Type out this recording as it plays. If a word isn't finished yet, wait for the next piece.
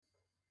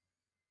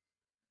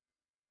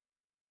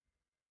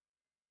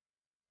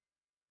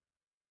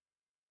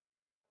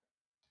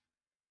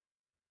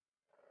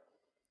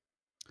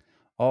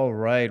All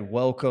right,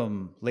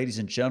 welcome, ladies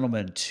and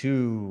gentlemen,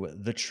 to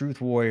the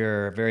Truth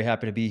Warrior. Very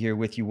happy to be here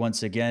with you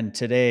once again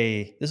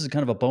today. This is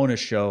kind of a bonus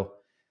show.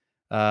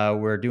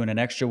 We're doing an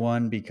extra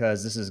one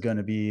because this is going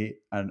to be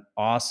an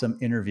awesome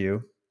interview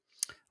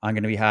I'm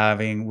going to be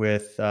having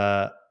with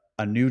a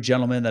new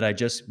gentleman that I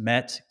just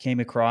met, came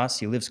across.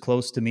 He lives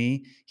close to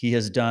me. He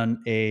has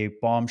done a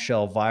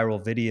bombshell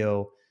viral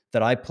video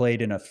that I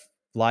played in a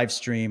live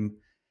stream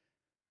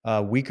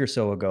a week or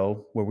so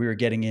ago where we were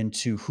getting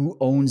into who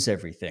owns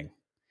everything.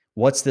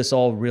 What's this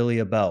all really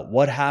about?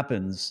 What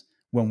happens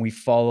when we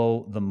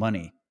follow the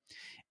money?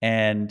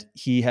 And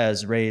he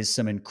has raised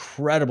some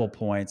incredible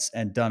points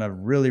and done a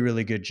really,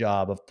 really good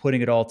job of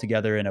putting it all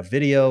together in a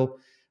video,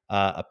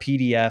 a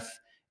PDF,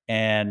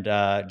 and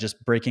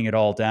just breaking it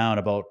all down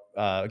about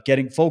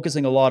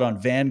focusing a lot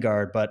on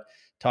Vanguard, but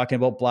talking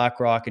about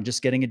BlackRock and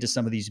just getting into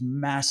some of these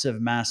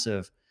massive,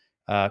 massive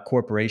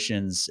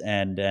corporations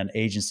and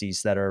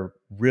agencies that are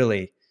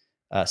really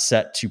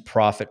set to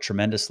profit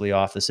tremendously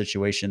off the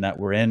situation that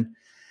we're in.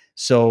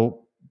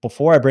 So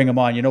before I bring him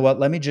on, you know what?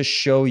 Let me just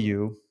show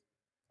you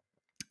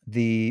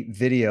the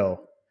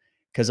video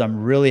because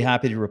I'm really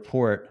happy to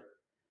report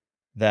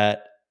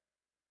that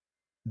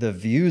the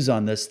views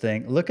on this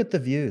thing, look at the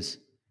views.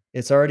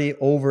 It's already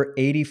over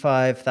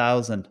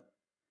 85,000.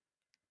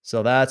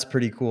 So that's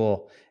pretty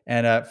cool.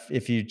 And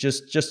if you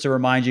just to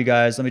remind you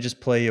guys, let me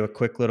just play you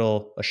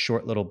a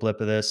short little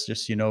blip of this,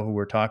 just so you know who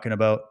we're talking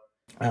about.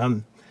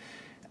 Um,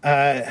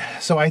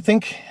 so I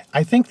think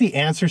the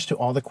answers to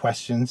all the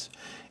questions,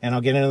 and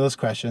I'll get into those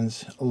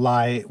questions,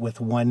 lie with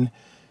one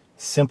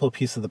simple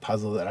piece of the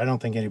puzzle that I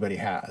don't think anybody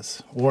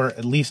has, or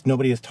at least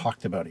nobody has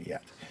talked about it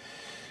yet.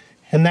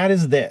 And that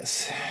is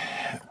this.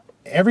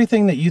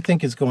 Everything that you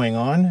think is going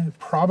on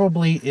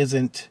probably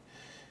isn't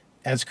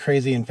as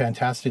crazy and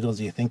fantastical as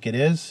you think it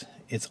is.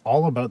 It's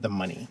all about the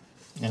money.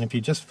 And if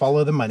you just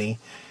follow the money,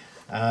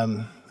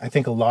 I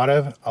think a lot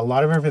of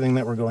everything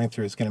that we're going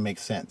through is going to make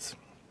sense.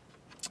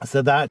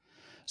 So that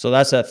So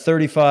that's at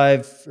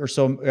 35 or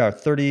so,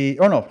 30,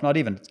 or no, not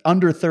even,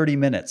 under 30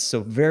 minutes.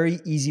 So very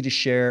easy to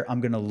share. I'm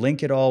going to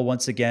link it all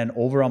once again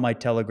over on my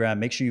Telegram.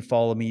 Make sure you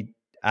follow me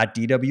at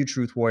DW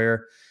Truth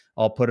Warrior.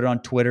 I'll put it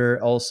on Twitter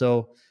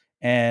also.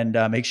 And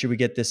make sure we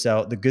get this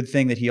out. The good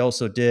thing that he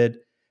also did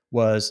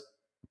was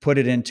put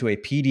it into a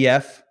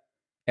PDF,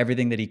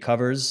 everything that he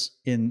covers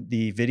in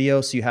the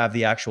video. So you have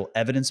the actual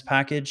evidence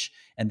package.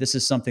 And this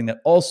is something that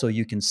also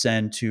you can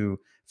send to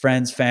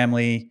friends,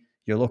 family,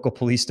 your local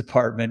police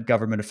department,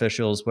 government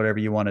officials, whatever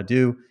you want to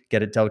do,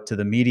 get it out to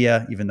the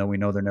media, even though we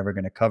know they're never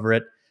going to cover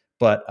it.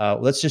 But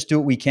let's just do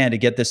what we can to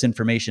get this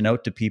information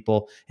out to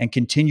people and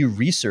continue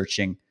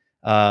researching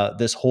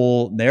this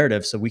whole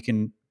narrative so we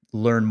can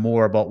learn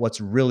more about what's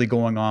really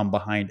going on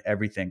behind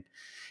everything.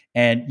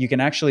 And you can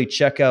actually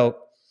check out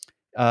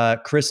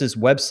Chris's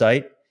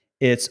website.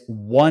 It's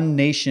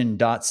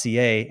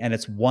onenation.ca, and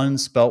it's one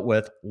spelt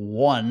with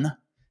one,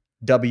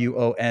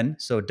 WON.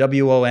 So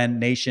WON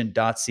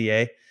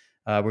nation.ca.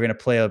 We're going to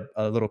play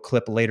a little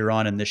clip later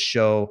on in this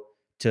show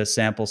to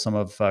sample some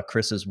of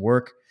Chris's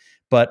work.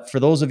 But for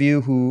those of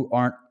you who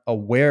aren't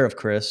aware of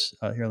Chris,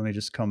 here, let me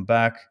just come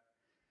back.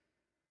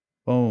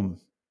 Boom.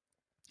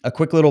 A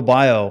quick little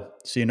bio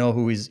so you know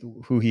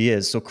who he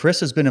is. So Chris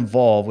has been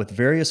involved with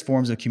various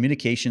forms of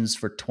communications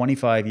for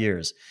 25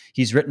 years.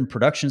 He's written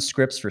production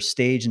scripts for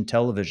stage and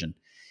television.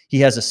 He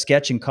has a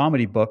sketch and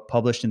comedy book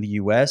published in the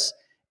US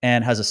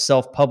and has a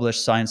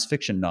self-published science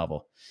fiction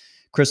novel.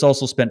 Chris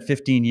also spent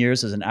 15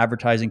 years as an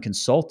advertising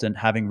consultant,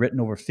 having written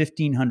over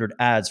 1,500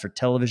 ads for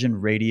television,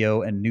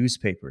 radio, and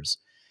newspapers.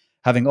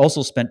 Having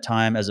also spent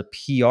time as a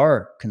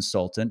PR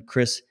consultant,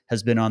 Chris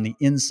has been on the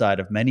inside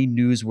of many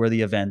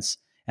newsworthy events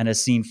and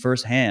has seen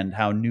firsthand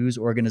how news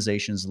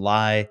organizations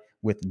lie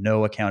with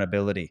no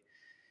accountability.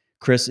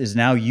 Chris is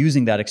now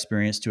using that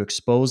experience to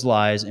expose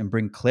lies and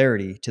bring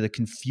clarity to the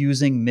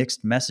confusing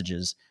mixed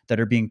messages that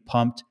are being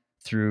pumped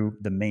through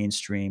the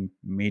mainstream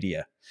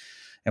media.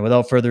 And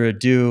without further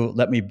ado,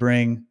 let me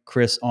bring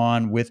Chris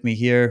on with me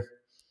here.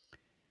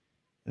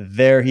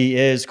 There he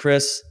is,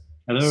 Chris.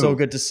 So Hello.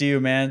 good to see you,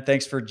 man.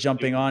 Thanks for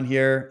jumping on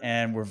here.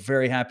 And we're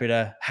very happy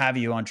to have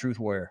you on Truth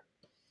Warrior.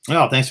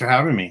 Well, thanks for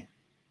having me.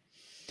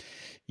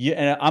 Yeah,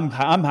 and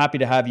I'm happy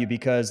to have you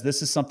because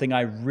this is something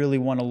I really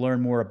want to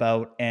learn more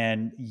about.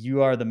 And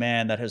you are the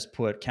man that has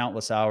put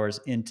countless hours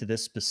into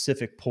this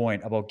specific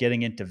point about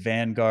getting into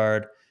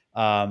Vanguard.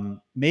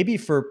 Maybe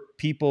for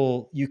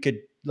people, you could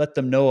let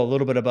them know a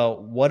little bit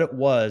about what it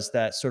was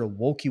that sort of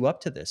woke you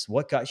up to this.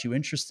 What got you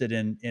interested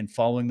in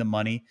following the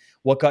money?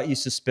 What got you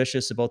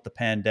suspicious about the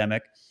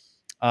pandemic?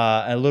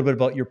 And a little bit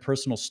about your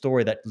personal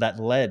story that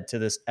led to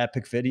this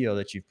epic video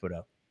that you've put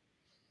out.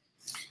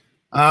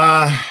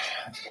 Uh,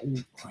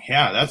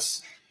 yeah,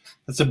 that's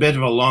a bit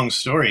of a long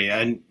story.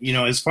 And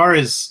as far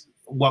as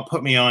what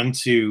put me on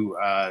to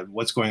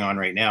what's going on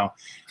right now,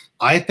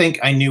 I think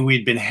I knew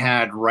we'd been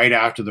had right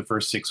after the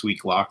first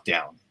 6-week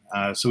lockdown.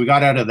 So we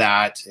got out of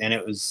that, and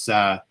it was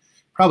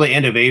probably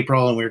end of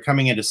April, and we were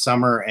coming into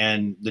summer,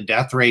 and the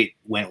death rate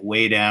went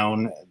way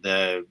down,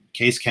 the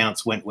case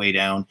counts went way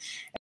down,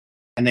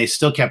 and they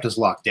still kept us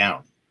locked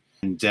down.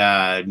 And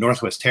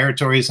Northwest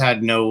Territories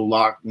had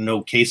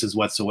no cases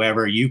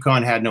whatsoever.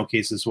 Yukon had no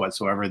cases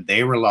whatsoever.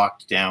 They were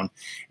locked down,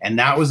 and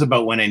that was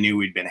about when I knew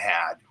we'd been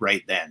had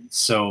right then.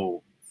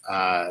 So,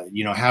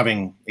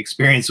 having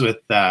experience with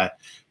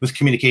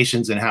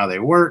communications and how they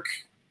work,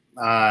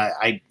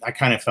 I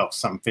kind of felt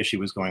something fishy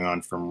was going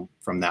on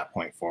from that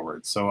point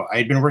forward. So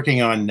I'd been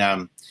working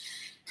on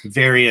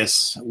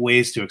various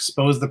ways to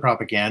expose the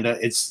propaganda.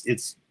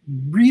 It's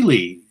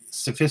really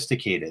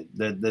sophisticated.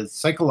 The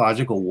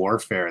psychological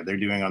warfare they're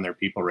doing on their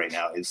people right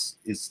now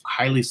is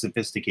highly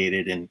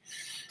sophisticated, and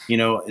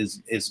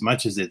as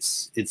much as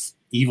it's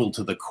evil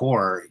to the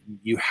core,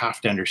 you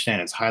have to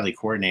understand it's highly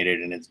coordinated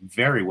and it's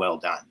very well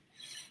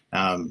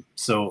done.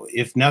 So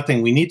if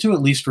nothing, we need to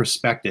at least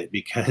respect it,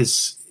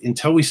 because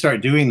until we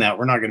start doing that,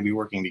 we're not going to be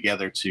working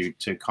together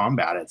to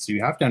combat it. So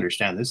you have to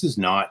understand this is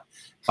not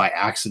by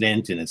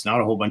accident, and it's not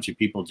a whole bunch of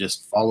people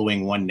just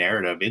following one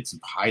narrative. It's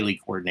highly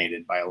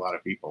coordinated by a lot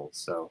of people.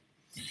 So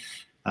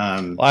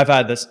well, I've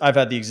had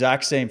the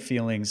exact same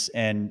feelings,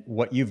 and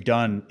what you've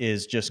done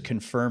is just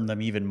confirm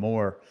them even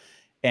more.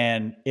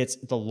 And it's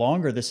the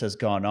longer this has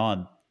gone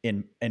on,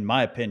 in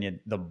my opinion,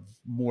 the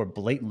more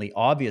blatantly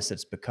obvious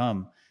it's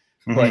become.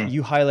 But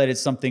you highlighted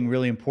something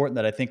really important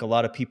that I think a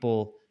lot of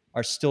people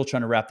are still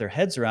trying to wrap their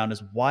heads around,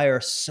 is why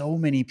are so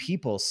many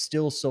people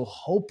still so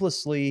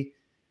hopelessly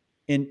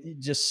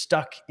just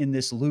stuck in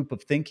this loop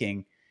of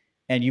thinking.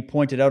 And you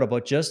pointed out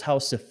about just how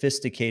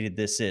sophisticated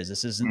this is.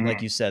 This isn't, like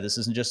you said, this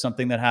isn't just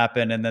something that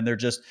happened and then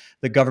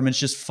the government's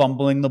just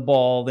fumbling the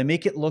ball. They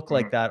make it look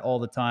like that all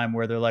the time,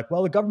 where they're like,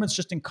 well, the government's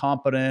just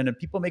incompetent and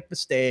people make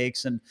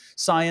mistakes, and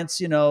science,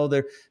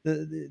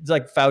 it's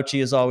like Fauci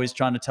is always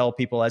trying to tell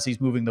people as he's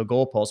moving the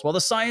goalposts, well,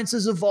 the science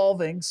is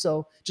evolving,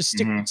 so just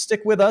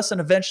stick with us and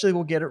eventually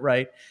we'll get it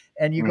right.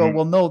 And you go,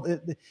 well, no,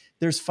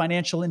 there's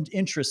financial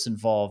interests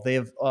involved. They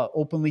have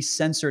openly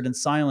censored and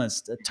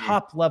silenced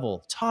top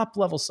level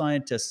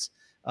scientists,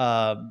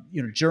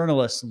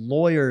 journalists,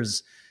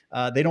 lawyers.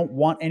 They don't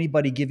want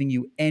anybody giving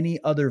you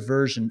any other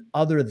version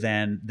other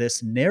than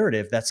this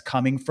narrative that's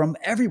coming from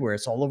everywhere.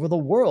 It's all over the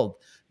world.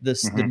 The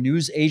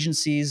news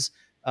agencies,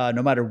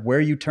 no matter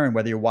where you turn,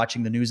 whether you're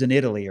watching the news in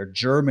Italy or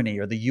Germany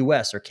or the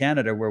US or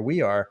Canada, where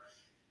we are,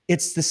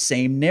 it's the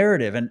same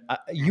narrative. And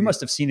you must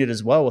have seen it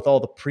as well with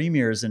all the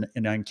premiers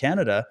in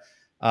Canada,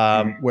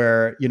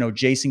 where,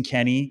 Jason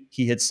Kenney,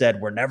 he had said,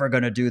 we're never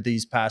going to do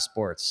these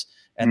passports.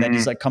 And then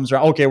he's like, comes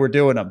around, okay, we're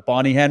doing them.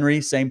 Bonnie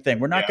Henry, same thing.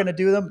 We're not going to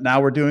do them. Now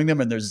we're doing them,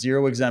 and there's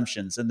zero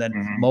exemptions. And then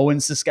Mo in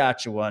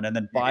Saskatchewan, and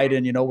then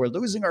Biden, we're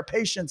losing our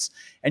patience.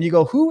 And you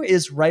go, who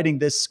is writing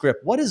this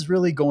script? What is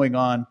really going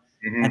on?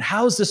 And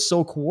how is this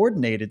so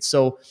coordinated?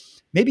 So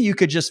maybe you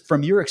could just,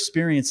 from your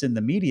experience in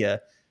the media,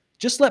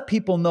 just let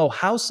people know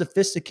how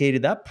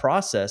sophisticated that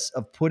process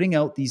of putting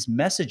out these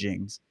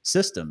messaging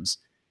systems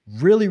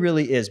really,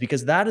 really is,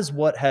 because that is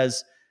what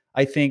has,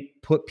 I think,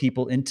 put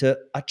people into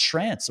a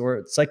trance, or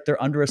it's like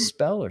they're under a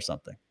spell or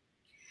something.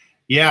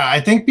 Yeah,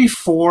 I think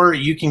before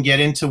you can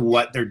get into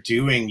what they're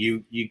doing,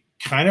 you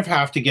kind of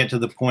have to get to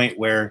the point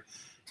where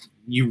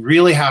you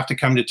really have to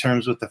come to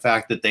terms with the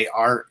fact that they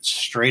are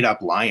straight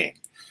up lying,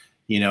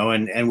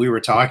 and we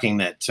were talking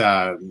that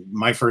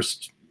my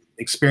first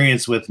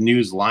experience with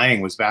news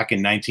lying was back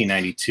in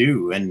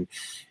 1992.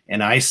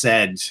 And I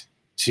said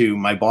to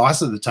my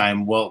boss at the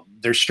time, well,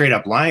 they're straight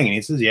up lying. And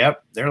he says,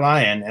 yep, they're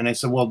lying. And I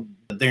said, well,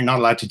 they're not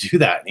allowed to do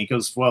that. And he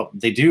goes, well,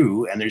 they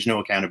do, and there's no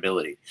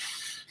accountability.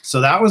 So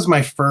that was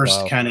my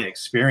first kind of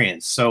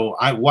experience. So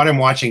what I'm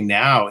watching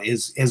now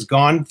has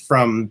gone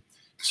from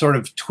sort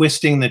of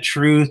twisting the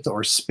truth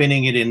or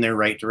spinning it in their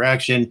right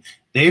direction.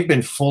 They've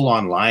been full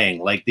on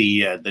lying, like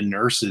the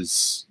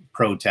nurses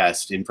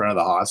protest in front of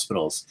the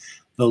hospitals.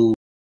 The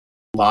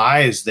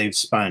lies they've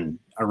spun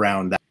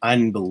around that,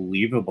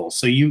 unbelievable.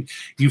 So you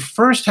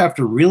first have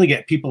to really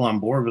get people on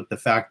board with the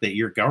fact that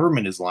your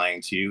government is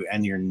lying to you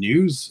and your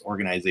news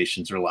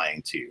organizations are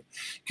lying to you,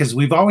 because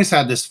we've always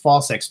had this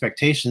false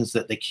expectations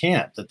that they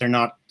can't, that they're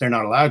not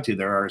allowed to.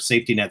 There are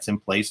safety nets in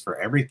place for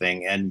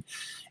everything, and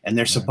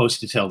they're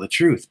supposed to tell the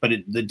truth. But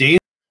the days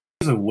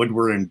of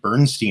Woodward and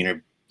Bernstein have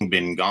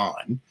been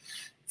gone.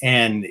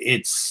 And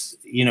it's,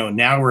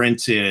 now we're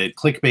into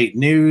clickbait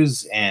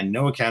news and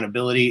no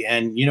accountability.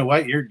 And you know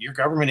what? Your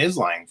government is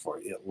lying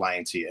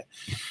to you.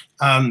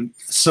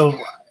 So,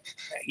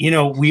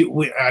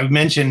 I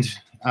mentioned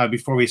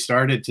before we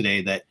started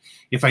today that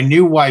if I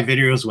knew why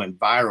videos went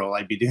viral,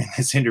 I'd be doing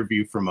this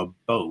interview from a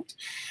boat.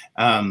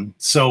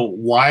 So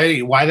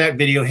why that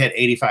video hit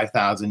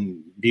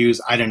 85,000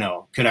 views, I don't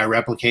know. Could I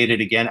replicate it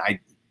again?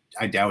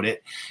 I doubt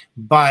it.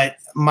 But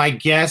my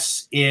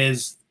guess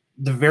is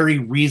the very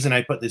reason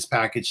I put this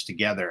package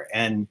together.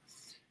 And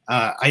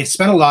I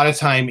spent a lot of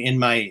time in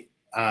my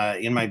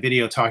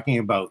video talking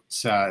about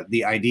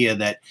the idea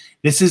that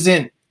this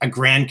isn't a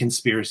grand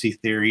conspiracy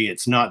theory.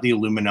 It's not the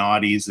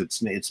Illuminati's.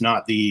 It's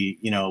not the,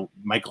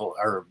 Michael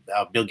or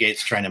Bill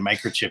Gates trying to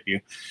microchip you.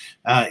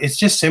 It's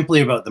just simply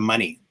about the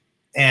money.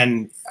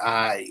 And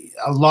a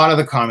lot of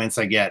the comments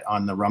I get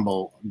on the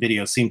Rumble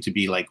video seem to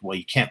be like, well,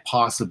 you can't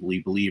possibly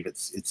believe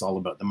it's all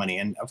about the money.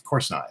 And of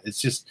course not.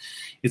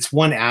 It's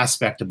one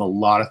aspect of a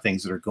lot of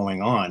things that are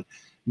going on.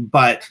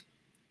 But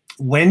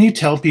when you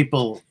tell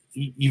people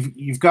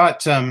you've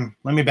got, let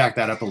me back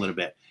that up a little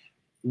bit.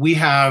 We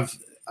have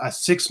a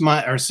 6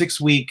 month or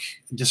 6 week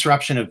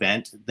disruption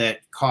event that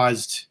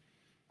caused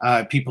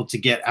people to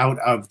get out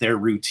of their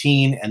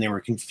routine, and they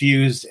were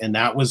confused. And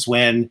that was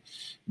when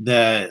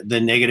the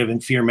negative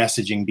and fear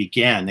messaging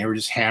began. They were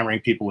just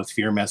hammering people with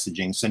fear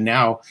messaging. So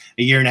now,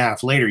 a year and a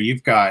half later,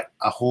 you've got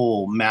a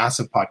whole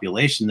massive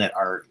population that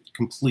are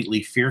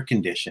completely fear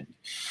conditioned.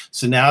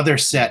 So now they're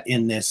set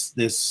in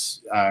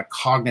this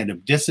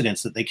cognitive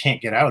dissonance that they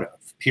can't get out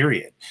of,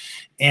 period.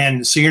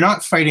 And so you're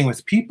not fighting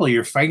with people,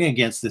 you're fighting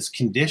against this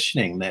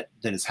conditioning that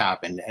has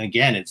happened. And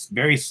again, it's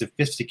very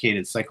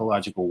sophisticated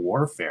psychological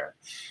warfare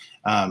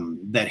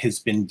that has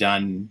been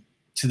done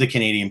to the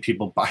Canadian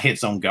people by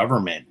its own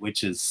government,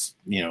 which is,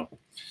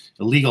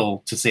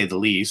 illegal to say the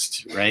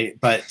least, right?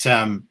 But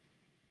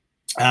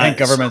and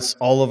governments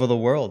all over the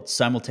world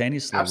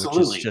simultaneously,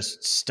 absolutely. Which is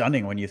just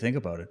stunning when you think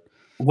about it.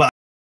 Well,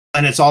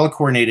 and it's all a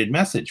coordinated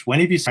message. When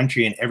have you seen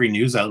country and every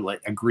news outlet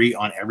agree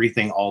on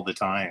everything all the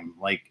time?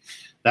 Like,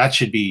 that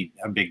should be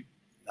a big,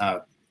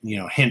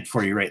 hint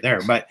for you right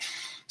there. But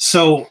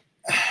so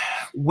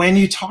when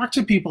you talk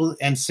to people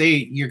and say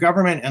your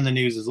government and the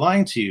news is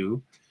lying to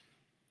you,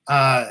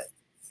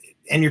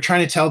 and you're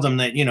trying to tell them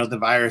that, the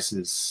virus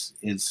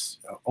is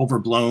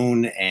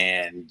overblown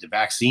and the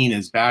vaccine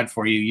is bad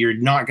for you, you're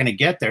not going to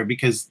get there,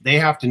 because they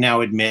have to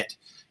now admit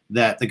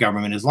that the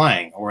government is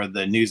lying or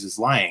the news is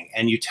lying.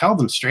 And you tell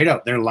them straight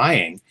out they're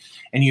lying,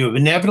 and you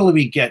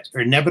inevitably get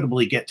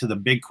to the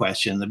big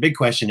question. The big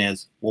question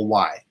is, well,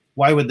 why?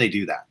 Why would they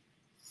do that?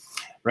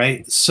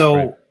 Right? So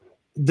right.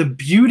 The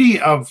beauty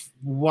of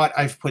what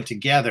I've put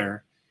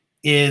together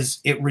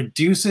is it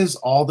reduces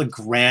all the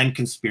grand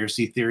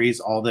conspiracy theories,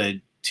 all the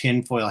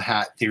tinfoil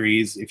hat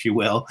theories, if you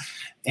will,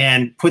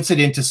 and puts it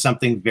into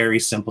something very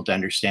simple to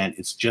understand.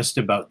 It's just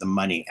about the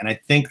money. And I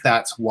think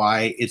that's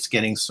why it's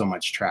getting so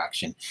much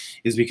traction,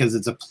 is because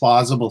it's a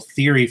plausible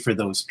theory for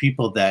those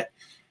people that,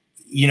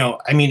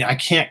 I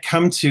can't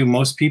come to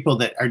most people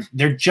that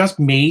they're just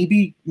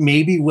maybe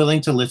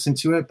willing to listen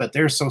to it, but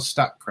they're so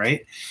stuck,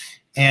 right?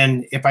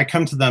 And if I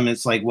come to them,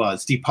 it's like, well,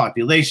 it's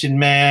depopulation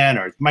man,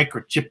 or it's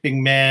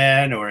microchipping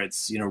man, or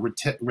it's,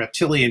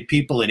 reptilian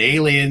people and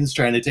aliens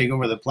trying to take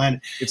over the planet.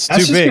 It's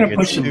too big.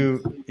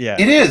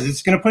 It is.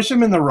 It's going to push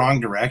them in the wrong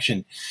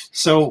direction.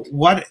 So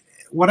what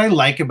I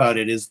like about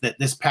it is that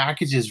this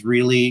package is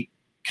really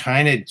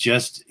kind of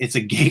it's a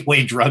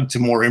gateway drug to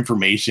more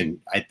information,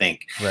 I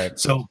think. Right.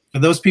 So for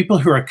those people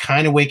who are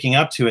kind of waking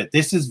up to it,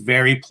 this is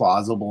very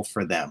plausible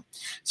for them.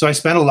 So I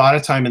spent a lot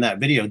of time in that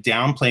video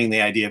downplaying the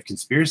idea of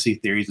conspiracy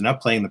theories and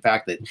upplaying the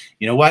fact that,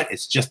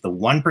 it's just the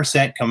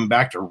 1% coming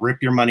back to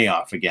rip your money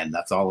off again.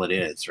 That's all it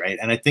is, right?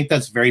 And I think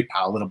that's very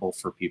palatable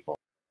for people.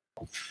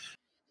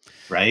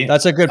 Right.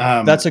 That's a good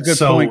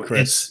point,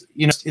 Chris.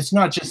 It's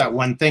not just that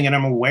one thing, and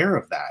I'm aware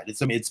of that.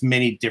 It's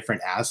many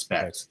different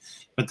aspects,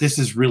 but this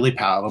is really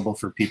palatable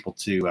for people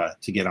to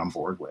get on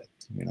board with,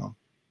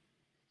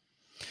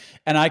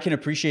 And I can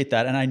appreciate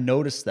that, and I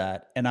noticed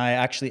that, and I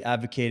actually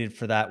advocated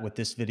for that with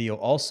this video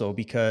also,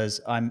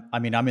 because I'm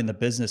in the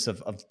business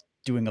of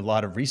doing a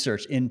lot of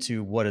research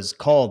into what is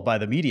called by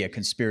the media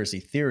conspiracy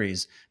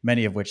theories,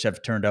 many of which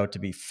have turned out to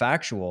be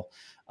factual.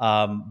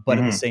 But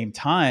at the same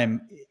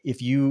time,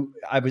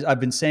 I've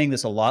been saying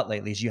this a lot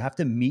lately, is you have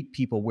to meet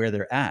people where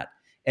they're at,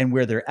 and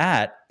where they're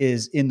at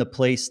is in the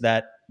place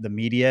that the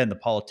media and the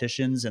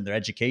politicians and their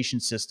education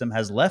system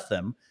has left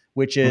them,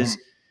 which is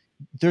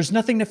there's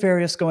nothing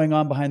nefarious going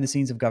on behind the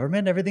scenes of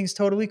government. Everything's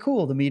totally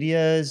cool. The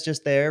media is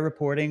just there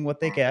reporting what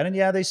they can. And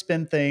yeah, they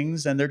spin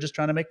things and they're just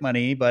trying to make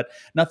money, but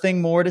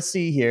nothing more to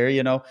see here,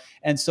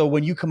 And so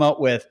when you come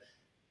out with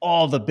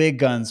all the big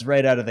guns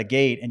right out of the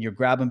gate and you're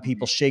grabbing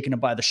people, shaking them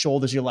by the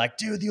shoulders, you're like,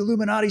 dude, the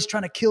Illuminati's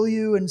trying to kill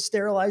you and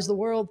sterilize the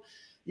world.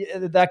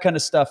 That kind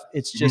of stuff.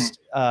 It's just,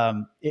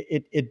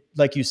 it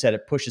like you said,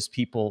 it pushes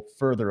people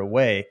further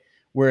away.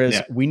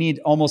 Whereas we need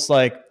almost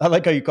I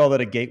like how you call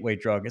that a gateway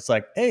drug. It's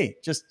like, hey,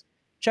 just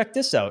check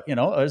this out.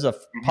 There's a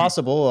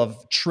possible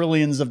of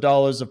trillions of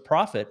dollars of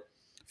profit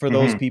for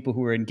those people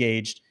who are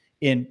engaged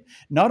in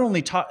not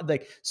only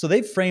so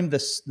they've framed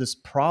this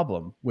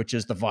problem, which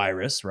is the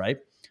virus, right?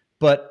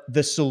 But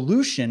the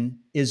solution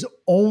is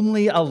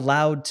only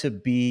allowed to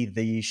be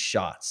these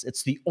shots.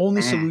 It's the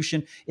only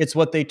solution. It's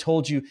what they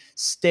told you.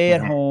 Stay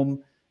at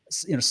home,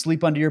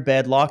 sleep under your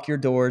bed, lock your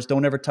doors,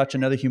 don't ever touch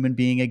another human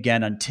being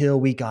again until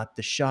we got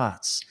the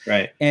shots.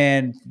 Right.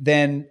 And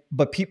then,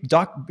 but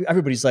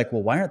everybody's like,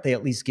 well, why aren't they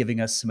at least giving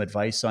us some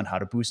advice on how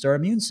to boost our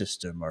immune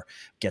system or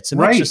get some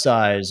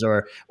exercise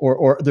or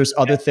there's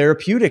other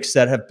therapeutics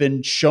that have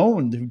been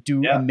shown to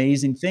do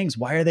amazing things.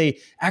 Why are they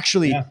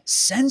actually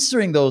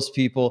censoring those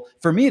people?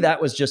 For me,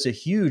 that was just a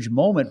huge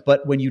moment.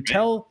 But when you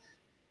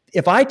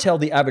if I tell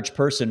the average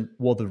person,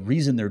 well, the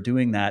reason they're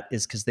doing that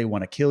is because they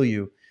want to kill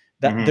you,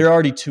 that Mhm. they're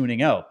already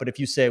tuning out. But if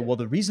you say, well,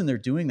 the reason they're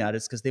doing that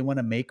is because they want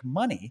to make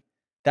money,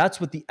 that's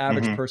what the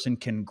average Mhm. person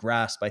can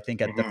grasp, I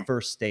think, at the Mhm.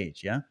 first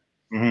stage. Yeah.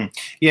 Mhm.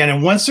 Yeah,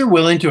 and once they're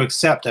willing to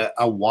accept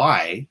a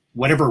why,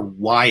 whatever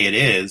why it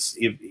is,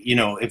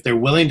 if they're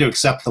willing to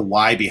accept the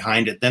why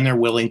behind it, then they're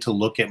willing to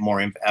look at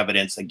more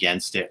evidence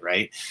against it,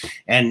 right?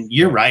 And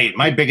you're right.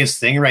 My biggest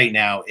thing right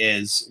now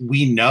is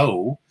we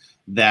know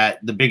that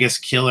the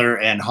biggest killer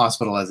and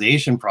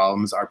hospitalization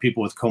problems are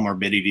people with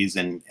comorbidities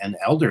and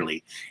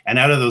elderly. And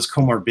out of those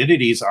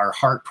comorbidities are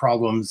heart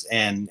problems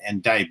and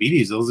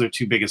diabetes. Those are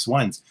two biggest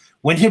ones.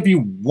 When have you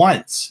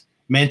once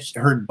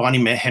heard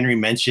Bonnie Henry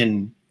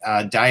mention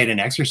diet and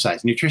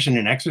exercise, nutrition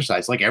and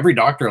exercise? Like every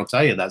doctor will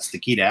tell you that's the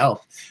key to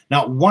health.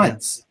 Not Yeah.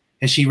 once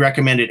has she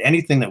recommended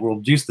anything that will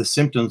reduce the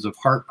symptoms of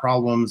heart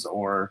problems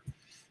or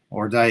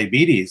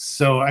diabetes.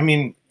 So, I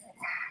mean,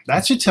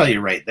 that should tell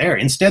you right there.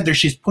 Instead,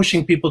 she's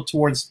pushing people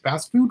towards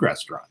fast food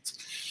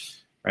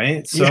restaurants,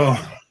 right? So,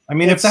 Yeah. I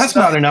mean, if It's that's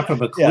not enough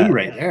of a clue yeah.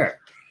 right there,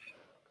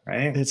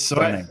 right? It's So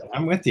stunning.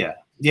 I'm with you.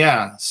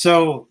 Yeah.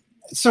 So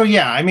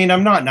yeah. I mean,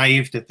 I'm not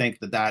naive to think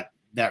that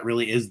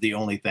really is the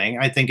only thing.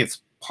 I think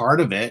it's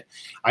part of it.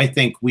 I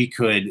think we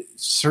could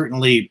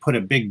certainly put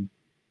a big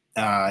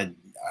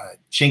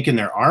chink in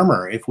their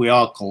armor if we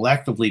all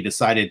collectively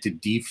decided to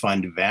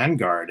defund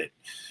Vanguard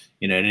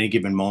at any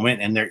given moment,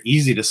 and they're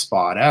easy to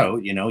spot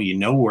out. You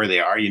know where they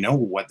are,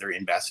 what they're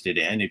invested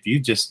in. If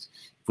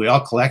we all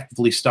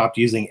collectively stopped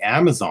using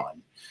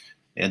Amazon,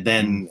 and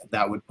then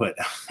that would put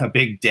a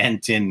big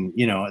dent in,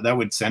 that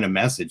would send a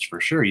message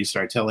for sure. You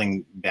start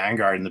telling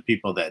Vanguard and the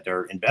people that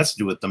are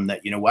invested with them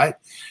that,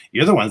 what,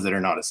 you're the ones that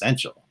are not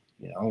essential.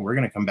 We're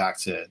going to come back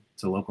to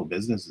local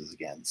businesses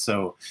again.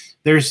 So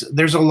there's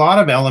a lot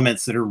of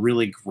elements that are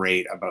really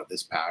great about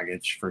this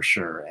package for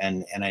sure.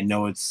 And I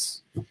know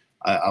it's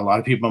a lot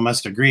of people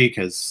must agree,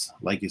 because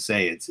like you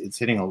say,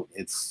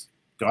 it's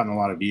gotten a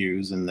lot of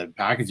views, and the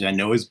package I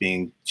know is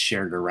being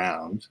shared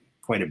around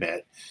quite a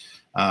bit.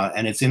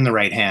 And it's in the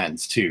right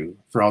hands too,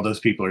 for all those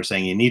people who are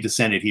saying you need to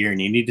send it here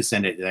and you need to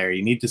send it there,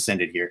 you need to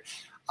send it here.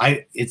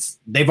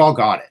 They've all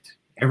got it.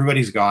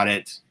 Everybody's got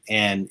it,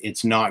 and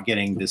it's not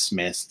getting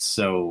dismissed.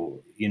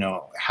 So,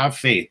 have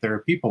faith. There are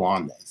people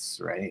on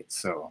this, right?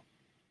 So,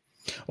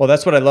 well,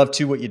 that's what I love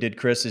too. What you did,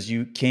 Chris, is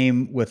you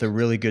came with a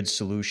really good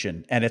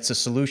solution. And it's a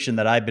solution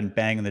that I've been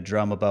banging the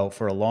drum about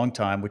for a long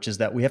time, which is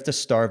that we have to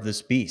starve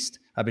this beast.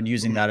 I've been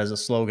using that as a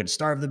slogan,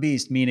 starve the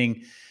beast,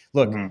 meaning,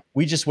 look,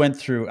 we just went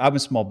through, I'm a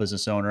small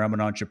business owner, I'm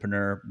an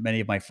entrepreneur. Many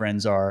of my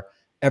friends are.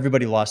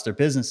 Everybody lost their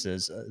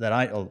businesses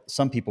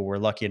some people were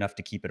lucky enough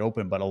to keep it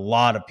open, but a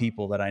lot of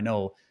people that I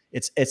know,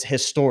 it's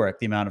historic,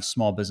 the amount of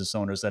small business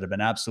owners that have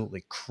been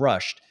absolutely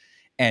crushed.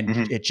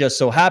 And it just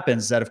so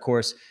happens that, of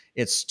course,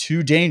 it's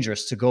too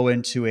dangerous to go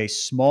into a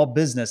small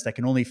business that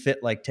can only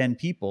fit like 10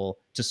 people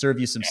to serve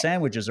you some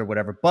sandwiches or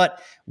whatever.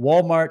 But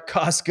Walmart,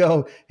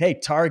 Costco, hey,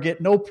 Target,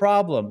 no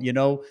problem.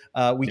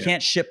 We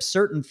can't ship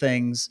certain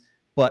things,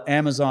 but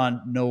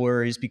Amazon, no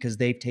worries, because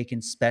they've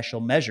taken special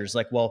measures.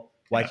 Like, well,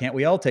 why can't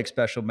we all take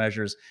special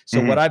measures?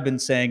 So what I've been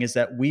saying is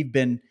that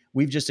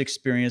we've just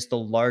experienced the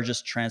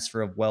largest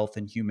transfer of wealth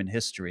in human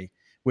history,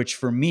 which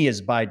for me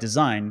is by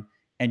design.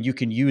 And you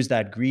can use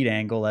that greed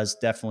angle as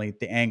definitely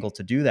the angle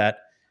to do that,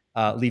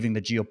 leaving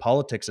the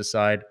geopolitics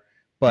aside.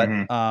 But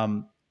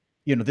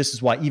this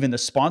is why even the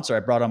sponsor I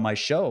brought on my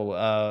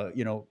show,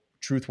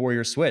 Truth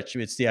Warrior Switch,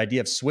 it's the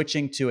idea of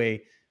switching to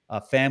a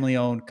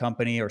family-owned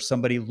company or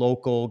somebody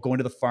local, going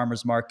to the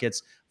farmers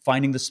markets,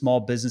 finding the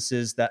small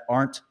businesses that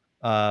aren't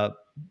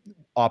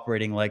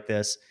operating like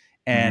this,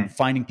 and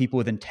finding people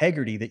with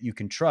integrity that you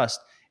can trust,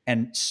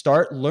 and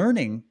start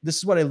learning. This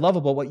is what I love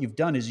about what you've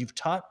done, is you've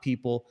taught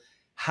people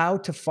how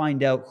to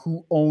find out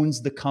who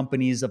owns the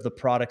companies of the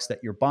products that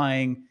you're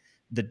buying,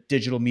 the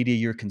digital media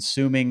you're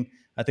consuming.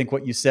 I think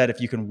what you said, if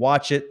you can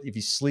watch it, if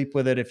you sleep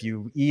with it, if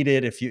you eat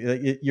it,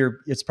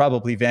 it's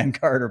probably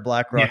Vanguard or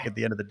BlackRock at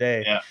the end of the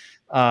day.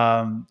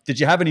 Did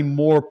you have any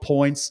more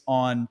points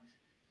on,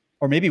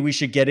 or maybe we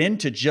should get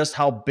into just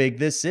how big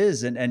this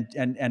is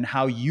and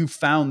how you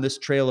found this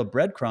trail of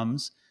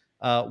breadcrumbs?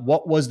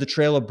 What was the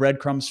trail of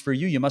breadcrumbs for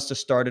you? You must have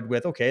started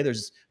with, okay,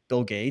 there's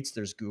Bill Gates,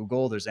 there's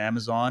Google, there's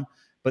Amazon,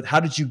 but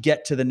how did you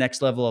get to the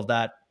next level of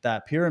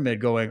that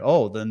pyramid, going,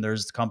 oh, then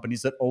there's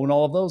companies that own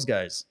all of those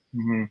guys?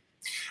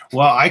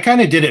 Well, I kind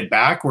of did it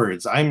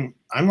backwards. I'm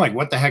like,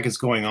 what the heck is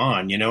going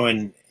on?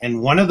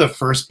 And one of the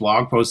first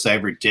blog posts I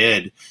ever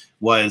did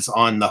was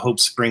on the Hope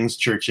Springs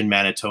Church in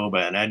Manitoba.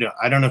 And I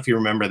don't know if you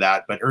remember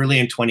that, but early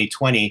in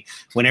 2020,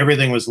 when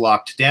everything was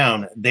locked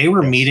down, they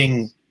were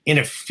meeting in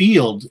a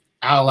field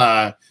a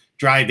la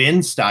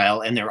drive-in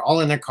style, and they were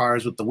all in their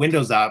cars with the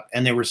windows up,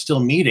 and they were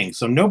still meeting.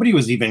 So nobody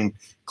was even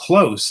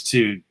close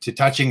to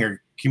touching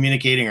or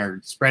communicating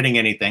or spreading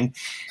anything.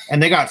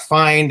 And they got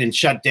fined and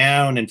shut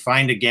down and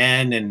fined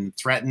again and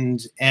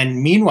threatened.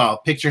 And meanwhile,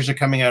 pictures are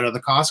coming out of the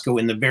Costco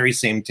in the very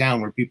same town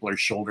where people are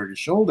shoulder to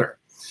shoulder.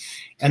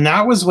 And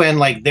that was when,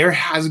 like, there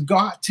has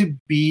got to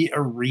be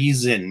a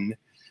reason,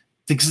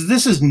 because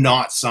this is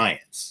not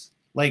science.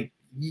 Like,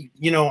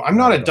 I'm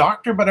not a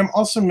doctor, but I'm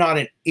also not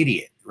an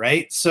idiot.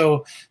 right?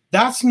 So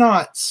that's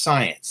not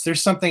science.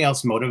 There's something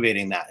else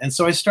motivating that. And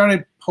so I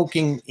started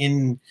poking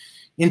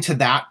into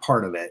that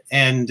part of it.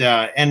 And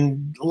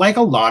like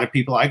a lot of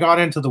people, I got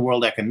into the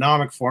World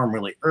Economic Forum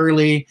really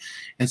early.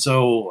 And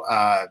so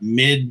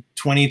mid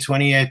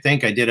 2020, I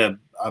think, I did a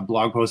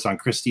blog post on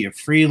Chrystia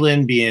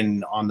Freeland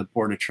being on the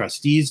board of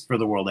trustees for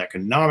the World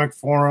Economic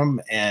Forum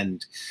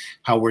and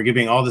how we're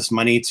giving all this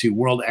money to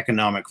World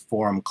Economic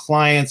Forum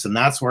clients. And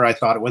that's where I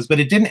thought it was, but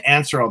it didn't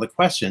answer all the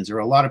questions. There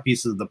were a lot of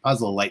pieces of the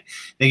puzzle. Like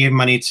they gave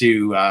money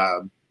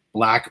to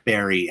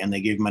BlackBerry, and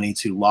they gave money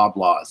to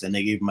Loblaws, and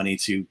they gave money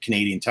to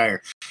Canadian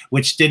Tire,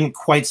 which didn't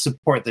quite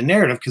support the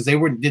narrative because they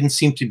didn't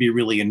seem to be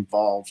really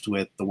involved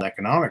with the World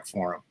Economic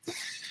Forum.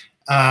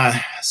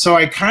 So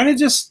I kind of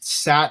just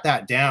sat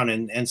that down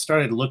and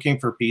started looking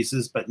for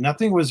pieces, but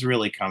nothing was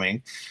really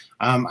coming.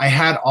 I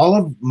had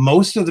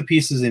most of the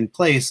pieces in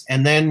place,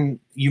 and then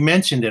you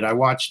mentioned it. I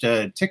watched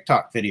a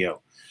TikTok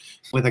video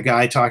with a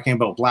guy talking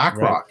about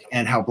BlackRock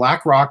and how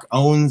BlackRock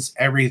owns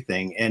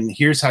everything. And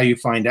here's how you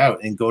find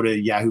out, and go to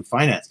Yahoo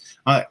Finance.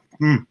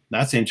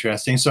 That's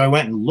interesting. So I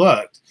went and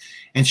looked,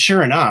 and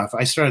sure enough,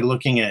 I started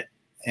looking at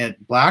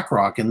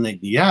BlackRock, and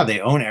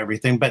they own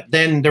everything. But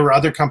then there were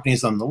other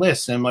companies on the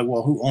list, and I'm like,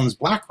 well, who owns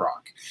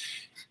BlackRock?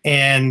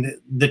 And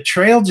the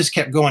trail just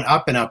kept going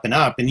up and up and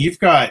up. And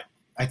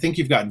I think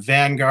you've got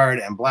Vanguard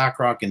and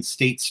BlackRock and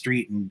State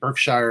Street and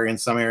Berkshire in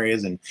some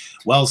areas, and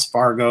Wells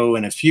Fargo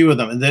and a few of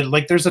them. And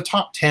there's a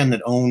top 10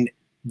 that own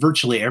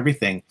virtually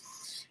everything.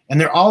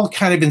 And they're all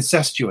kind of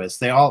incestuous.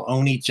 They all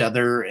own each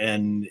other.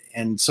 And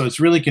so it's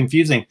really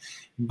confusing.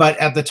 But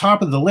at the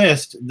top of the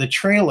list, the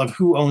trail of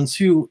who owns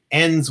who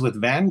ends with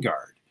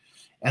Vanguard.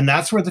 And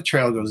that's where the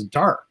trail goes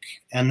dark.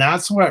 And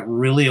that's what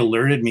really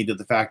alerted me to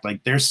the fact,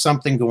 like, there's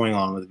something going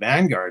on with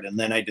Vanguard. And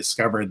then I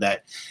discovered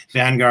that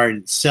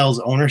Vanguard sells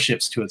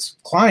ownerships to its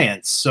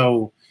clients.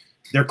 So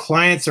their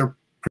clients are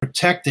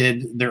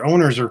protected, their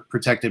owners are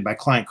protected by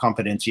client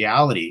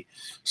confidentiality.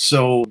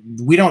 So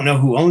we don't know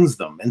who owns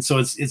them. And so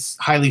it's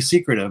highly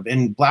secretive.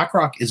 And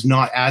BlackRock is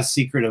not as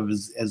secretive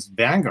as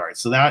Vanguard.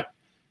 So that,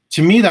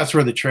 to me, that's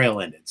where the trail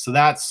ended. So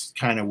that's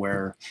kind of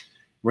where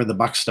the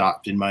buck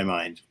stopped in my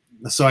mind.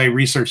 So I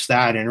researched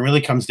that, and it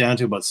really comes down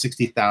to about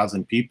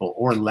 60,000 people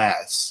or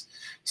less.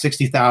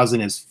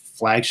 60,000 is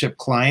flagship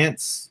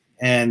clients,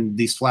 and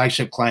these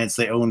flagship clients,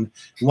 they own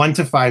 $1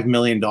 to $5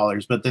 million,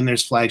 but then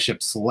there's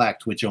Flagship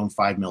Select, which own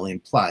 5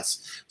 million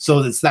plus. So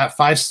it's that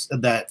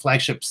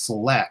Flagship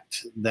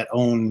Select that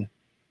own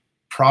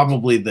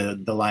probably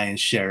the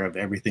lion's share of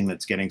everything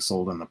that's getting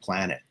sold on the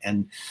planet.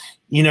 And,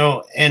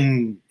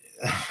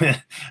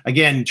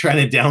 again, trying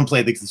to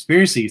downplay the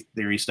conspiracy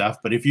theory stuff,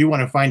 but if you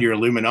want to find your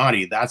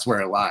Illuminati, that's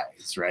where it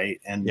lies, right?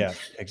 And yeah,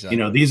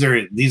 exactly.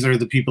 These are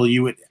the people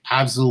you would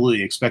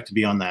absolutely expect to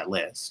be on that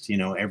list.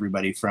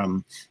 Everybody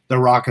from the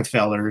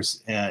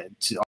Rockefellers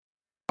to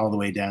all the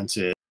way down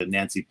to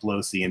Nancy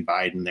Pelosi and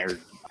Biden. They're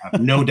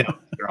no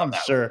doubt they're on I'm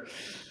that sure. list.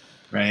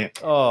 Right.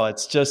 Oh,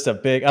 it's just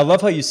I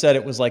love how you said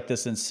it was like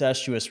this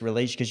incestuous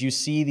relation, because you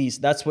see these,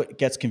 that's what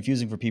gets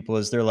confusing for people,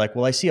 is they're like,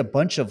 well, I see a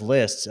bunch of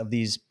lists of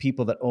these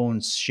people that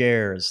own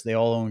shares. They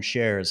all own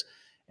shares.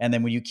 And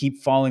then when you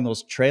keep following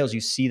those trails,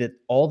 you see that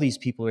all these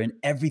people are in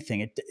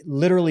everything. It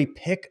literally,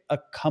 pick a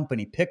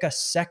company, pick a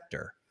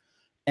sector,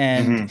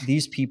 and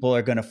these people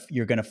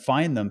you're going to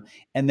find them.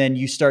 And then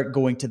you start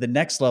going to the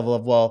next level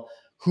of, well,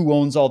 who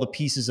owns all the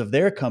pieces of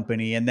their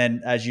company? And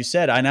then, as you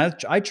said,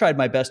 I tried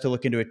my best to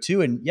look into it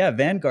too. And yeah,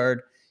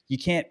 Vanguard, you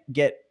can't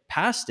get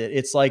past it.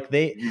 It's like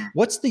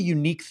what's the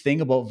unique thing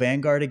about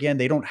Vanguard again?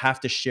 They don't have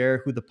to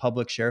share who the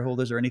public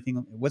shareholders or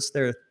anything. What's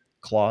their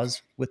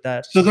clause with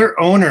that? So they're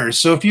owners.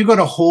 So if you go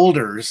to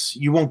holders,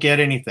 you won't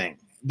get anything.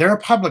 They're a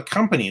public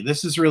company.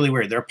 This is really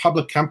weird. They're a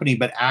public company,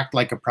 but act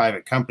like a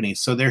private company.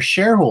 So their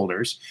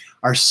shareholders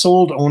are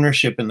sold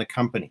ownership in the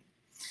company.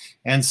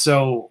 And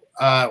so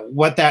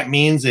what that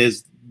means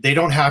is they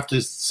don't have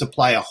to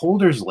supply a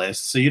holders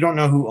list. So you don't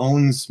know who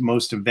owns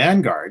most of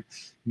Vanguard,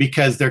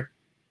 because they're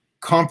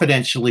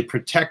confidentially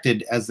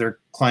protected as their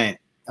client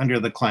under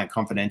the client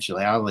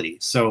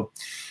confidentiality. So,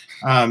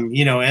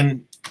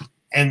 and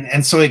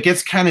so it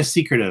gets kind of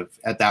secretive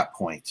at that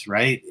point,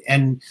 right?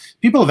 And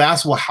people have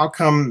asked, well, how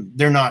come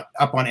they're not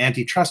up on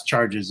antitrust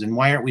charges, and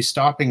why aren't we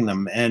stopping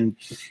them? And,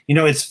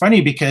 it's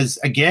funny because,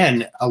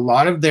 again, a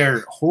lot of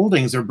their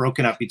holdings are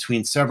broken up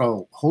between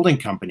several holding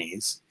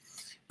companies,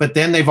 but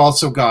then they've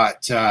also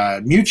got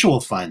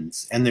mutual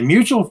funds, and the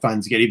mutual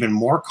funds get even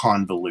more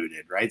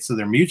convoluted, right? So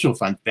their mutual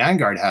funds,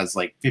 Vanguard has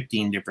like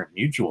 15 different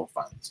mutual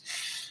funds.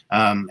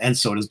 And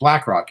so does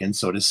BlackRock, and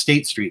so does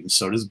State Street, and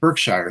so does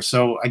Berkshire.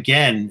 So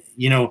again,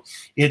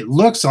 it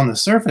looks on the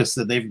surface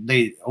that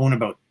they own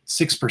about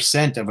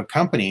 6% of a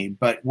company,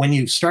 but when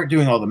you start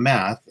doing all the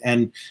math,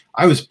 and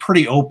I was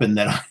pretty open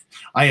that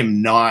I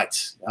am not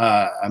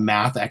a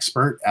math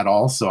expert at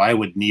all, so I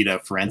would need a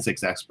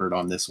forensics expert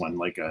on this one,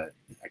 like a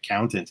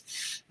accountant.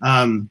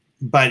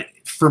 But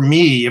for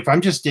me, if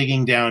I'm just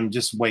digging down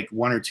just like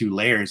one or two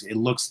layers, it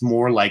looks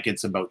more like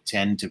it's about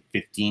 10 to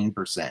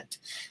 15%.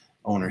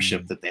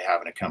 ownership that they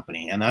have in a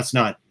company, and that's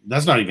not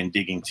even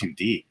digging too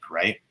deep,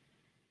 right?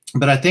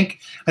 But I think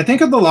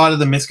of a lot of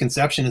the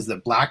misconception is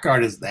that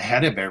Blackguard is the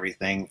head of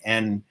everything,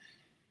 and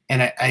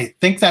I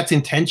think that's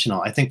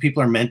intentional. I think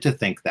people are meant to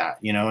think that,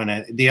 you know.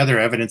 And the other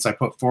evidence I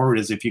put forward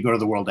is if you go to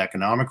the World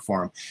Economic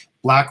Forum,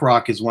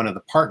 BlackRock is one of the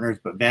partners,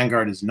 but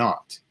Vanguard is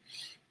not,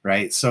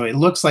 right? So it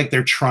looks like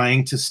they're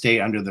trying to stay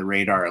under the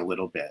radar a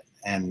little bit.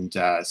 And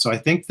so I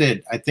think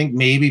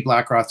maybe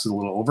BlackRock's a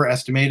little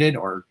overestimated,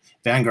 or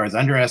Vanguard's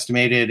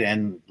underestimated.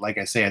 And like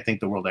I say, I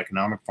think the World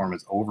Economic Forum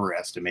is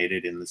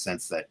overestimated in the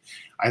sense that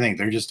I think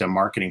they're just a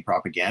marketing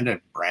propaganda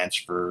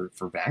branch for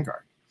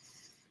Vanguard.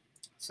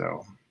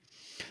 So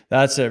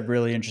that's a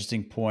really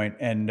interesting point.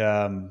 And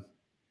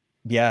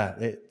yeah,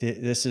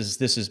 this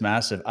is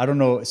massive. I don't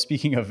know.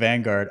 Speaking of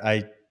Vanguard,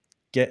 I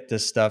get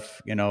this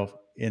stuff, you know,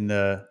 in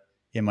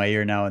my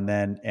ear now and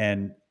then.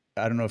 And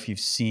I don't know if you've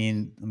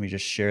seen, let me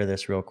just share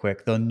this real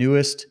quick. The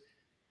newest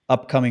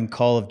upcoming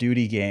Call of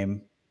Duty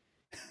game.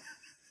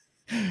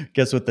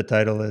 Guess what the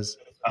title is?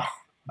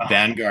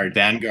 Vanguard.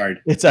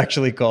 It's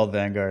actually called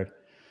Vanguard.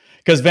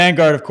 Because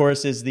Vanguard, of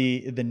course, is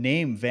the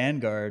name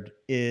Vanguard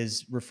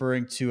is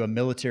referring to a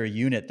military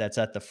unit that's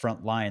at the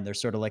front line. They're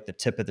sort of like the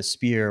tip of the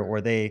spear,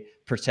 or they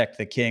protect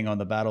the king on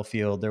the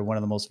battlefield. They're one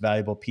of the most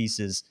valuable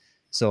pieces.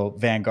 So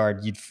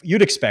Vanguard,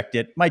 you'd expect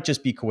it. Might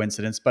just be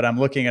coincidence, but I'm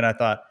looking and I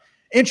thought,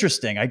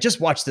 interesting. I just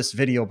watched this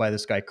video by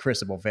this guy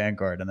Chris about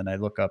Vanguard, and then I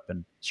look up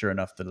and sure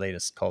enough, the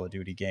latest Call of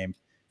Duty game,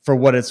 for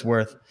what it's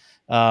worth.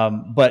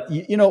 But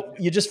you know,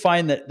 you just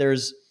find that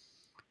there's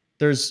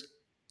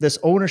this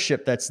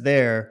ownership that's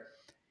there.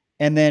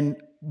 And then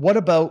what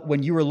about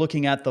when you were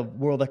looking at the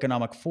World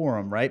Economic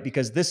Forum, right?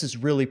 Because this is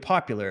really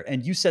popular.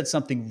 And you said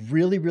something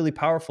really, really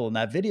powerful in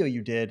that video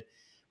you did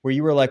where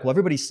you were like, well,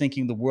 everybody's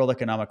thinking the World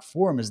Economic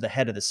Forum is the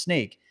head of the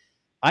snake.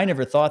 I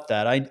never thought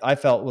that. I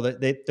felt, well,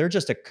 they're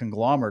just a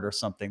conglomerate or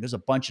something. There's a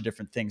bunch of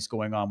different things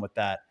going on with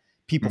that.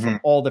 People from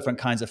all different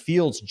kinds of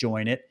fields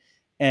join it.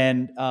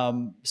 And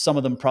some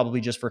of them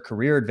probably just for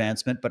career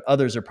advancement, but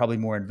others are probably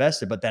more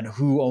invested. But then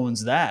who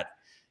owns that?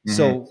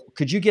 So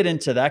could you get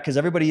into that? Because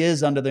everybody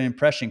is under the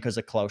impression because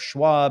of Klaus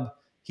Schwab,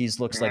 he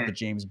looks like the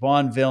James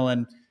Bond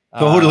villain.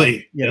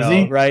 Totally. You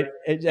know, right?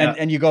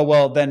 And you go,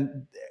 well,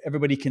 then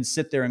everybody can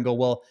sit there and go,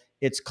 well,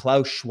 it's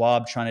Klaus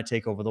Schwab trying to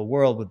take over the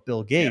world with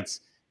Bill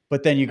Gates.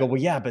 But then you go,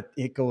 well, yeah, but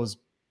it goes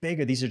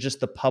bigger. These are just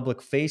the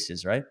public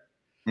faces, right?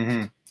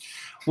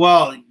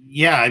 Well,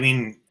 yeah, I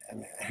mean,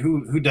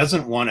 who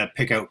doesn't want to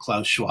pick out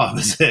Klaus Schwab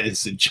as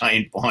a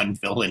giant Bond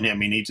villain? I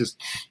mean,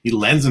 he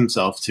lends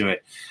himself to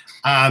it.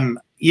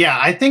 Yeah,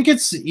 I think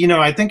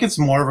it's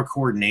more of a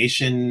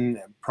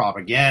coordination,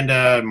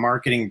 propaganda,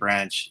 marketing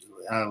branch,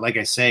 like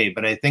I say,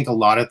 but I think a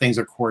lot of things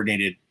are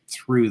coordinated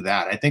through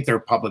that. I think they're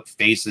public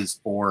faces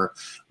for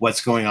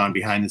what's going on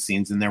behind the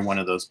scenes, and they're one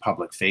of those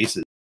public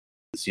faces,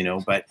 you know,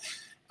 but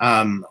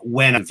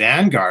when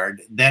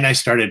Vanguard, then I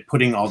started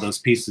putting all those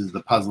pieces of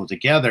the puzzle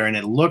together, and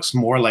it looks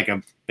more like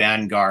a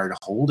Vanguard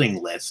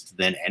holding list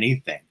than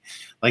anything.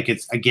 Like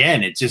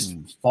it just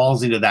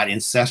falls into that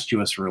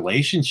incestuous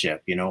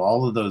relationship. You know,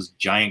 all of those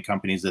giant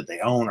companies that they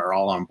own are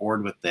all on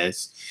board with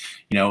this,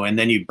 you know, and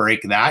then you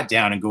break that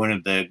down and go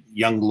into the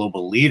young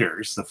global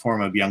leaders, the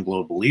form of young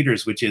global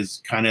leaders, which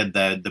is kind of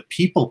the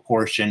people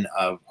portion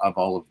of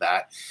all of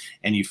that.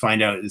 And you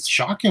find out it's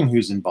shocking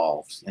who's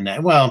involved in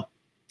that. Well,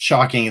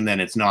 shocking, and then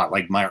it's not,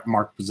 like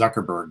Mark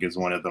Zuckerberg is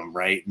one of them,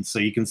 right? And so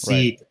you can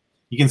see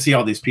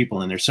all these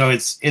people in there. So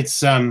it's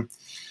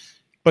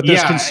but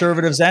there's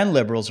conservatives and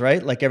liberals,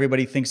 right? Like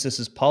everybody thinks this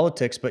is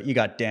politics, but you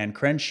got Dan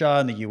Crenshaw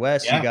in the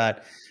US, you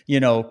got,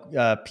 you know,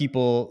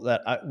 people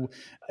that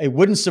it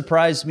wouldn't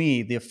surprise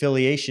me, the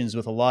affiliations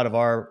with a lot of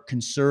our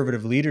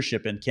conservative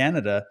leadership in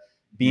Canada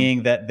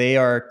being that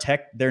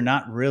they're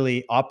not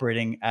really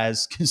operating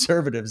as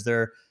conservatives.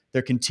 They're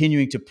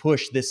continuing to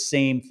push this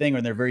same thing,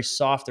 or they're very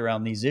soft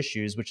around these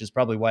issues, which is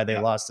probably why they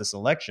lost this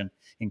election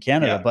in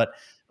Canada. But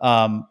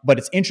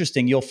it's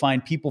interesting. You'll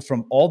find people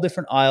from all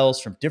different aisles,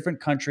 from different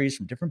countries,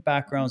 from different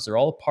backgrounds. They're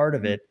all a part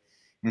of it.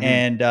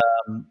 And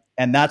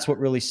that's what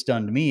really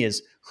stunned me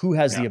is who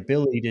has the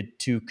ability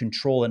to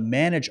control and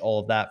manage all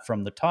of that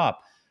from the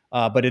top.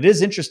 But it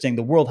is interesting.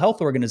 The World Health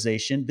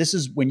Organization, this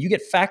is when you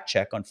get fact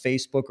check on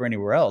Facebook or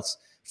anywhere else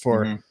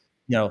for,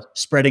 you know,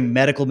 spreading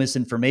medical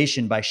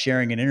misinformation by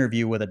sharing an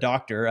interview with a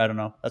doctor. I don't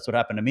know. That's what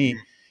happened to me.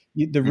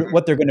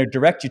 What they're going to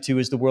direct you to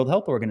is the World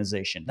Health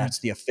Organization. That's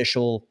the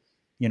official,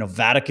 you know,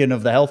 Vatican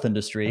of the health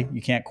industry.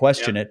 You can't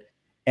question it.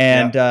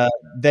 And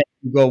then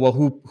you go,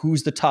 well,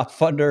 who's the top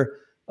funder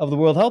of the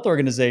World Health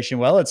Organization?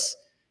 Well,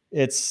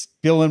 it's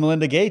Bill and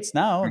Melinda Gates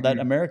now that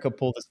America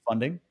pulled this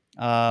funding.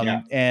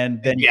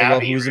 And then you go, well,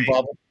 who's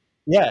involved?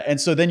 Yeah. And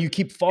so then you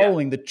keep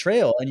following the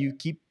trail and you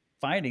keep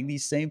finding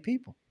these same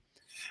people.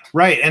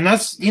 Right. And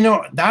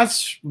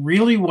that's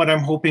really what I'm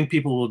hoping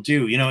people will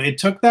do. You know, it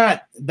took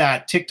that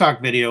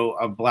TikTok video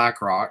of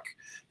BlackRock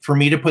for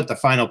me to put the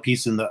final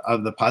piece of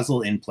the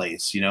puzzle in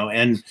place,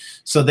 And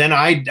so then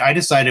I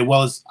decided,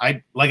 well,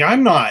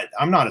 I'm not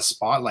a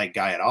spotlight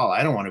guy at all.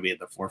 I don't want to be at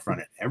the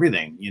forefront of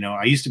everything.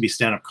 I used to be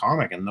stand-up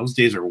comic, and those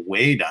days are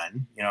way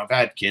done. I've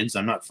had kids.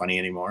 I'm not funny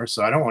anymore,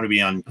 so I don't want to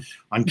be on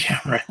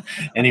camera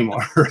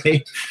anymore,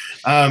 right?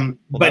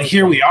 But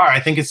here we are. I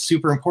think it's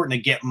super important to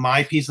get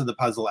my piece of the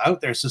puzzle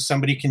out there so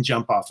somebody can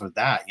jump off of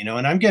that, And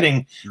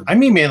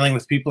I'm emailing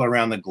with people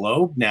around the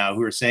globe now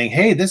who are saying,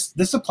 hey,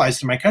 this applies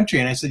to my country.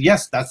 And I said,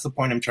 yes, that's the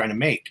point I'm trying to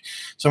make.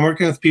 So I'm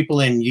working with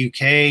people in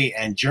UK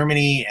and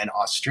Germany and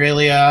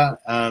Australia,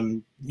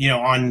 on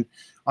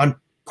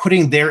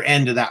putting their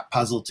end of that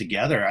puzzle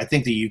together. I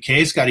think the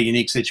UK's got a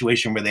unique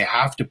situation where they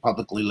have to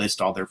publicly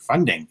list all their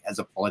funding as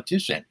a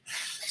politician.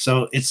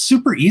 So it's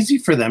super easy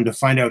for them to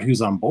find out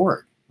who's on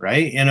board,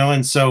 right?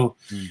 And so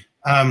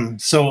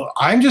so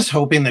I'm just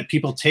hoping that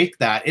people take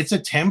that. It's a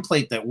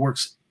template that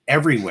works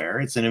everywhere.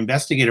 It's an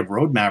investigative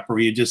roadmap where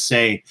you just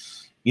say,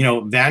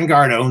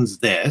 Vanguard owns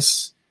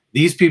this.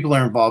 These people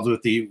are involved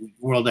with the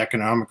World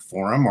Economic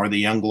Forum or the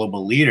Young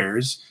Global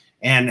Leaders.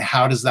 And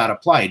how does that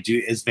apply?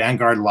 Is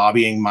Vanguard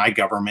lobbying my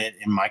government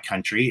in my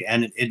country?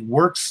 And it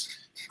works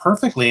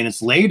perfectly, and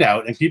it's laid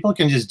out, and people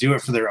can just do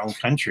it for their own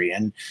country.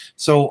 And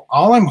so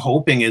all I'm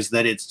hoping is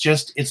that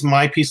it's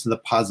my piece of the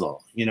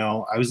puzzle.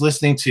 I was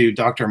listening to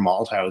Dr.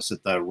 Malthouse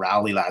at the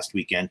rally last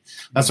weekend.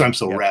 That's why I'm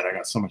so red. I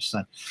got so much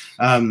sun.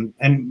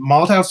 And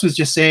Malthouse was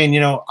just saying,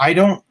 I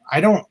don't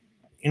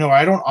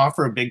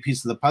offer a big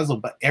piece of the puzzle,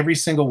 but every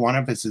single one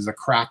of us is a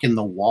crack in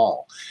the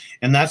wall.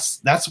 And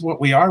that's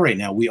what we are right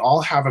now. We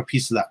all have a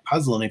piece of that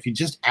puzzle. And if you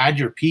just add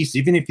your piece,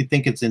 even if you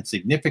think it's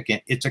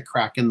insignificant, it's a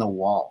crack in the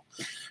wall.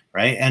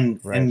 Right. And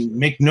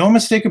make no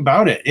mistake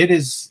about it. It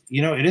is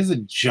a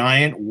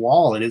giant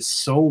wall. It is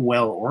so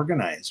well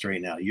organized right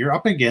now. You're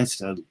up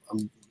against a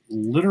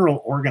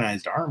literal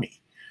organized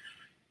army,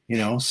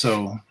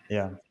 so.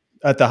 Yeah.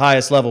 At the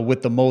highest level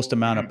with the most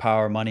amount of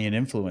power, money, and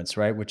influence,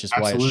 right? Which is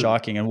why it's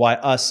shocking, and why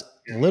us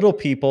little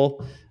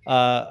people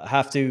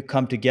have to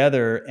come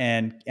together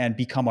and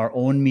become our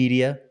own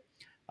media.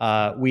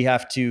 We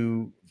have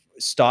to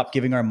stop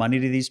giving our money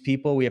to these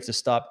people. We have to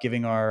stop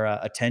giving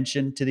our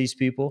attention to these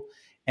people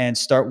and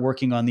start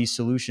working on these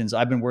solutions.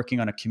 I've been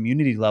working on a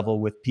community level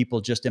with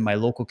people just in my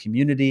local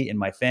community, in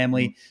my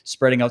family,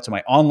 spreading out to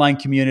my online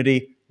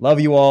community.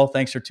 Love you all.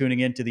 Thanks for tuning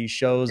into these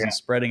shows and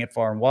spreading it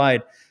far and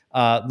wide.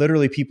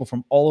 Literally people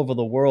from all over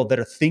the world that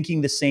are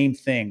thinking the same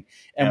thing.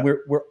 And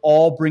we're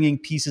all bringing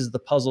pieces of the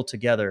puzzle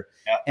together.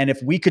 Yeah. And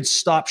if we could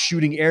stop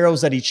shooting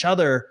arrows at each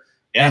other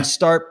and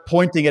start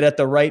pointing it at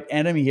the right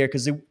enemy here,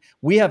 because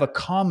we have a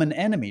common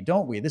enemy,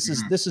 don't we? This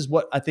is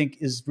what I think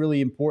is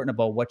really important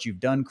about what you've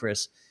done,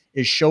 Chris,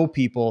 is show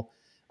people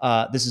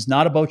this is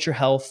not about your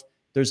health.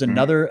 There's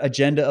another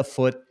agenda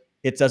afoot.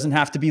 It doesn't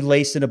have to be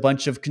laced in a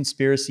bunch of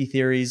conspiracy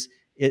theories.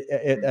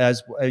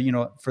 As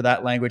for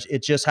that language,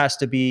 it just has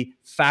to be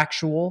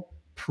factual,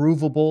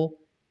 provable,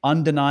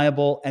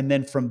 undeniable, and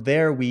then from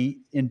there we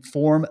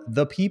inform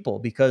the people.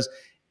 Because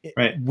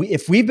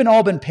if we've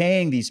all been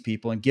paying these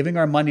people and giving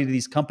our money to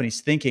these companies,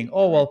 thinking,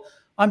 oh well,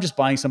 I'm just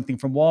buying something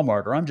from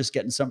Walmart, or I'm just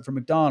getting something from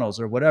McDonald's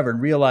or whatever, and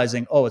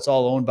realizing, oh, it's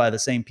all owned by the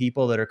same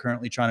people that are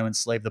currently trying to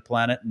enslave the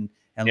planet and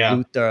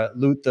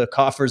loot the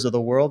coffers of the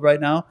world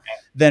right now,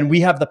 then we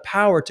have the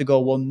power to go,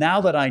 well,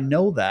 now that I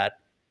know that,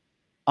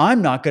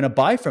 I'm not going to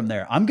buy from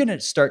there. I'm going to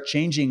start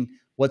changing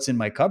what's in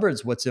my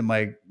cupboards, what's in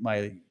my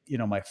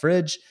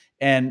fridge,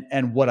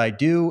 and what I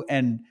do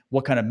and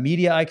what kind of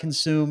media I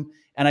consume.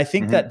 And I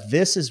think that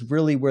this is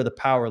really where the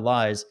power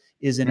lies,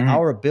 is in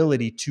our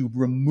ability to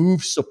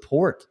remove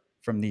support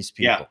from these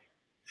people.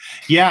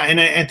 Yeah. And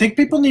I think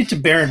people need to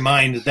bear in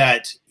mind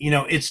that,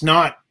 it's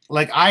not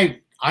like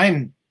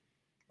I'm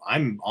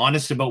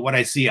honest about what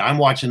I see. I'm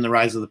watching the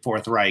rise of the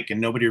Fourth Reich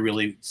and nobody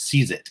really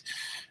sees it.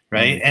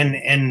 Right.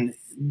 And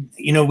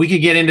we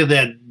could get into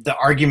the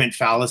argument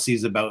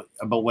fallacies about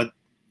what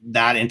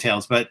that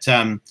entails. But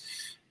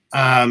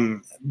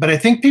I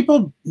think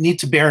people need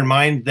to bear in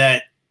mind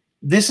that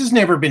this has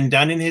never been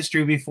done in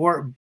history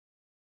before,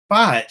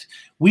 but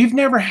we've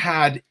never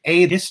had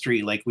a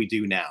history like we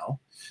do now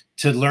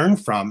to learn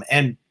from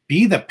and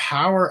be the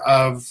power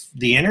of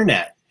the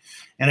internet.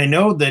 And I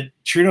know that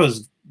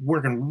Trudeau's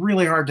working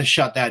really hard to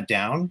shut that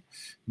down,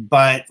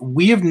 but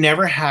we have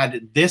never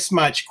had this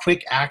much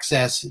quick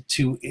access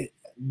to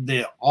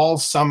the all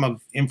sum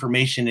of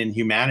information in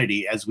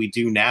humanity as we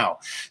do now.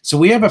 So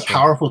we have a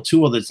powerful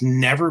tool that's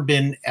never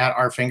been at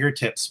our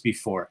fingertips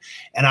before.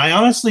 And I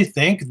honestly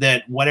think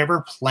that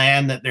whatever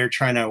plan that they're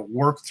trying to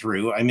work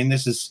through, I mean,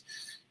 this is,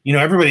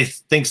 everybody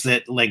thinks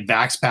that like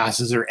vax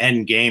passes are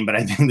end game, but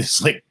I think this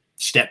is like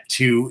step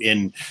 2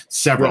 in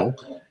several,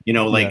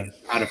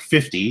 out of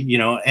 50,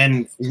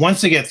 and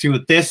once they get through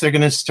with this, they're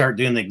going to start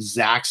doing the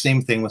exact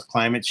same thing with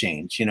climate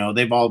change.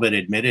 They've all been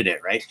admitted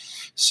it, right?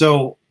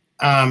 So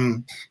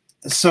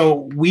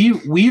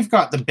we've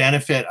got the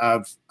benefit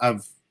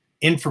of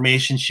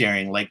information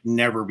sharing like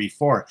never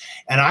before.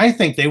 And I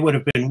think they would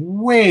have been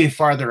way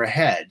farther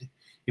ahead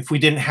if we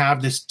didn't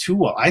have this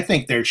tool. I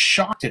think they're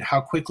shocked at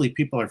how quickly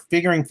people are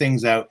figuring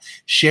things out,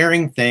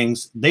 sharing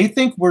things. They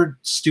think we're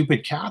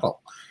stupid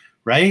cattle,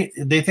 right?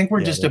 They think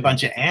we're just a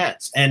bunch of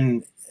ants.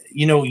 And,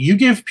 you know, you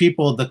give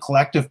people the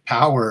collective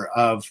power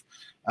of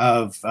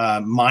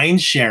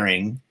mind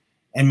sharing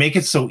and make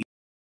it so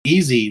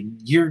easy.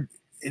 You're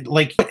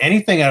like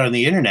anything out on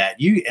the internet,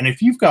 and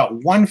if you've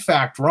got one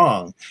fact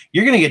wrong,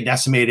 you're going to get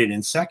decimated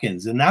in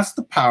seconds. And that's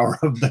the power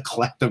of the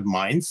collective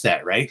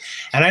mindset, right?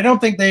 And I don't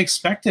think they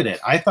expected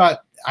it.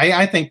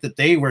 I think that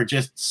they were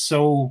just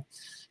so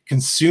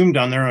consumed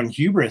on their own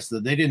hubris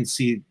that they didn't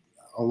see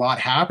a lot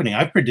happening.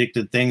 I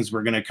predicted things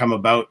were going to come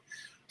about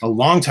a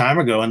long time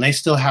ago, and they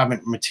still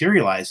haven't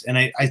materialized. And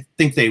I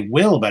think they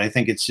will, but I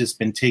think it's just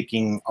been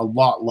taking a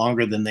lot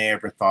longer than they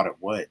ever thought it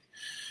would.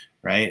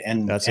 Right.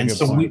 And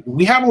so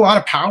we have a lot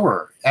of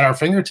power at our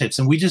fingertips,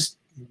 and we just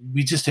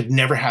have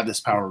never had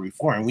this power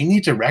before. And we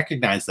need to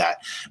recognize that.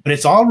 But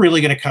it's all really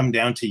going to come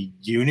down to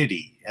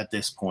unity at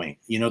this point.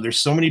 You know,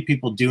 there's so many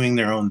people doing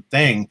their own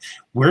thing.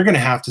 We're going to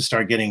have to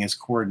start getting as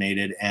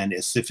coordinated and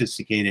as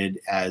sophisticated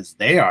as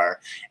they are.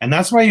 And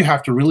that's why you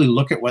have to really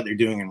look at what they're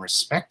doing and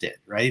respect it.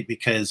 Right.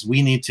 Because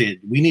we need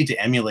to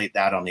emulate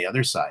that on the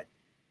other side.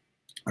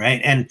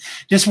 Right. And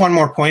just one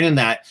more point in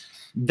that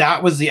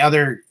was the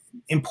other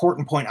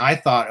important point I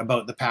thought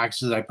about the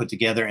packages that I put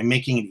together, and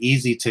making it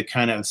easy to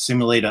kind of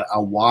simulate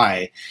a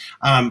why,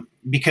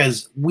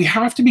 because we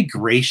have to be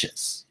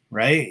gracious,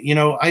 right? You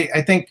know,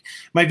 I think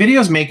my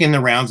video is making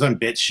the rounds on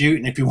BitChute,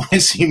 and if you want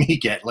to see me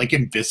get like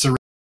eviscerated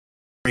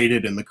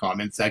in the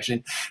comment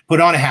section, put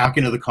on a hack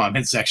into the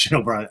comment section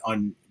over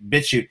on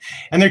BitChute,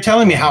 and they're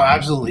telling me how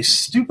absolutely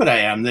stupid I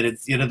am, that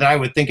it's, you know, that I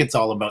would think it's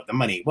all about the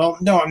money. Well,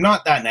 no, I'm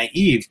not that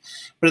naive,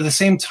 but at the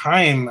same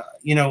time,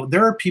 you know,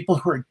 there are people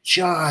who are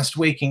just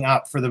waking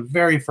up for the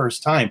very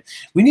first time.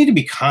 We need to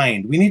be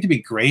kind. We need to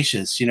be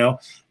gracious. You know,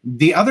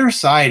 the other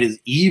side is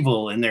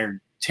evil, and they're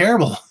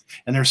terrible,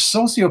 and they're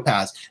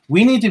sociopaths.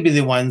 We need to be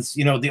the ones,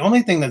 you know, the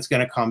only thing that's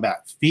going to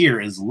combat fear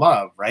is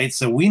love, right?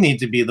 So we need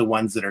to be the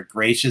ones that are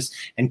gracious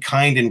and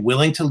kind and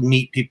willing to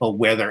meet people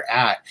where they're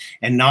at,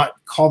 and not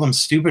call them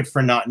stupid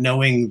for not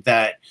knowing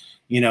that,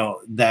 you know,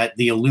 that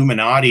the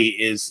Illuminati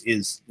is,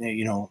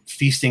 you know,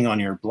 feasting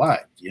on your blood,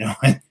 you know.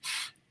 And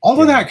all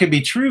of that could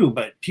be true,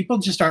 but people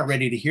just aren't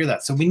ready to hear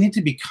that. So we need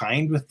to be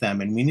kind with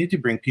them, and we need to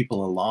bring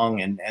people along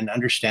and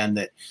understand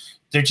that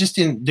they're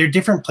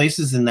different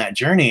places in that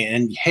journey.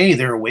 And hey,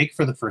 they're awake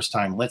for the first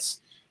time. Let's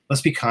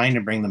be kind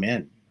and bring them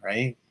in,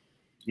 right?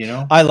 You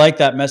know, I like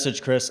that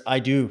message, Chris. I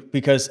do,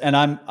 because, and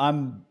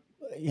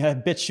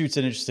BitChute's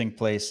an interesting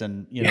place,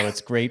 and you know,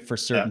 it's great for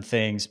certain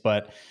things,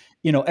 but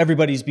you know,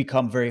 everybody's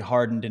become very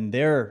hardened in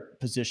their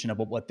position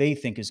about what they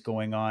think is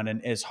going on,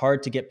 and it's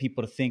hard to get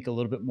people to think a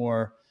little bit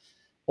more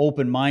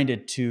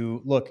open-minded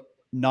to look,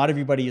 not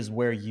everybody is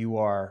where you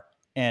are.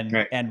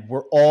 And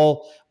we're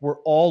all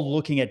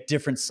looking at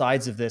different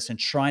sides of this and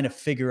trying to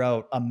figure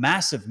out a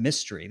massive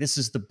mystery. This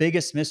is the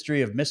biggest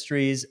mystery of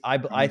mysteries.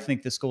 I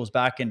think this goes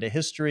back into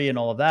history and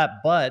all of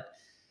that, but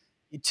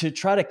to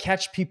try to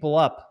catch people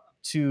up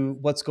to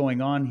what's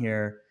going on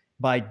here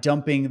by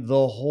dumping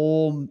the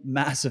whole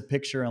massive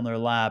picture on their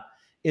lap,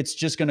 it's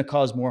just going to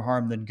cause more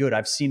harm than good.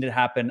 I've seen it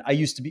happen.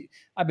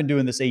 I've been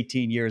doing this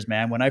 18 years,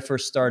 man. When I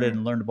first started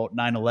and learned about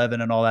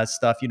 9/11 and all that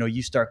stuff, you know,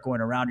 you start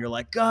going around, you're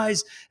like,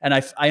 guys, and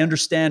I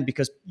understand,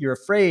 because you're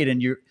afraid,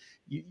 and you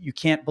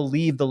can't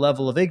believe the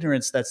level of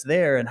ignorance that's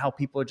there and how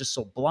people are just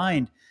so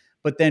blind.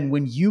 But then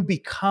when you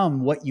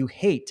become what you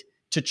hate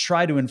to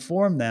try to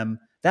inform them,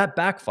 that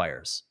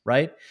backfires,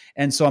 right?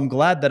 And so I'm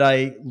glad that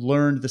I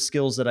learned the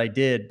skills that I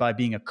did by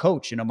being a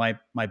coach. You know,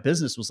 my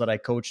business was that I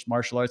coached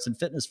martial arts and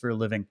fitness for a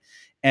living.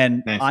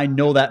 And I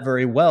know that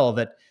very well,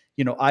 that,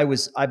 you know,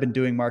 I've been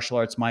doing martial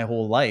arts my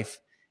whole life.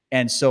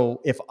 And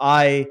so if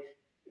I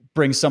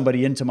bring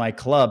somebody into my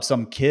club,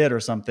 some kid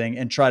or something,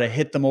 and try to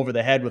hit them over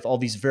the head with all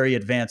these very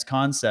advanced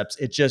concepts,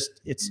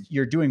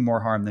 you're doing more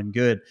harm than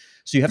good.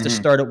 So you have to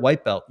start at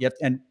white belt.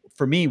 And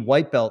for me,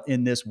 white belt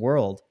in this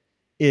world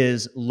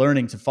is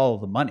learning to follow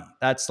the money.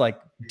 That's like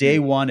day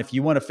one. If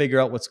you want to figure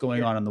out what's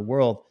going on in the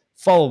world,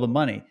 follow the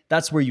money.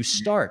 That's where you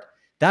start.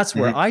 That's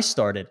where I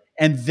started.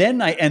 And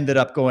then I ended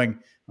up going,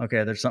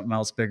 okay, there's something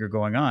else bigger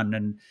going on.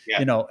 And,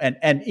 you know,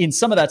 and in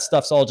some of that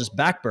stuff's all just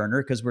back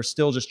burner, because we're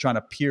still just trying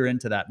to peer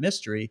into that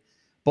mystery.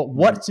 But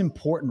what's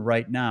important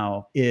right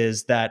now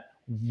is that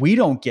we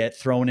don't get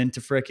thrown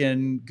into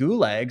frickin'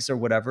 gulags or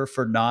whatever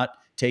for not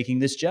taking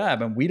this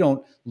jab, and we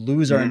don't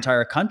lose our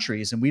entire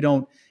countries, and we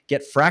don't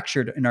get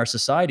fractured in our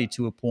society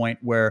to a point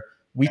where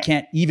we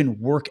can't even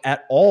work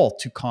at all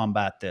to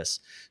combat this.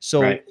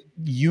 So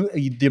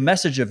the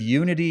message of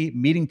unity,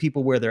 meeting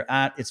people where they're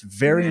at, it's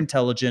very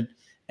intelligent.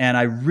 And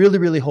I really,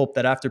 really hope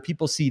that after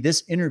people see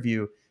this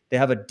interview, they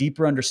have a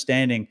deeper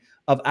understanding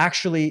of,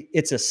 actually,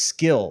 it's a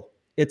skill.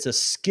 It's a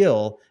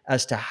skill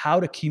as to how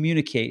to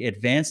communicate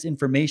advanced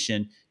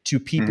information to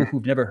people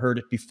who've never heard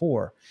it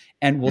before,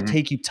 and will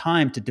take you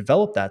time to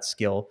develop that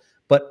skill.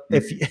 But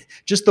if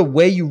just the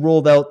way you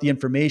rolled out the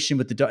information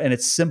with and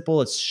it's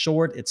simple, it's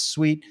short, it's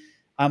sweet.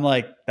 I'm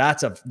like,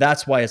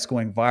 that's why it's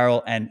going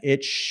viral, and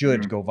it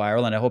should Mhm. go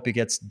viral. And I hope it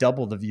gets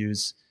double the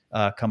views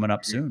coming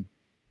up soon.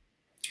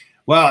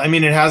 Well, I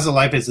mean, it has a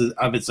life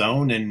of its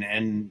own, and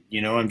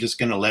I'm just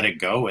going to let it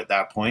go at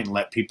that point and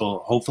let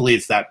people. Hopefully,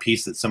 it's that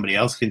piece that somebody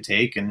else can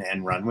take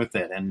and run with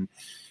it, and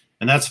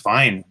that's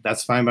fine.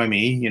 That's fine by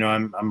me.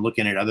 I'm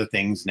looking at other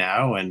things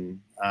now, and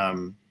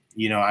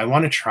I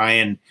want to try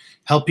and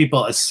help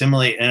people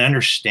assimilate and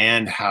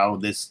understand how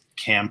this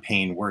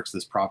campaign works,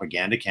 this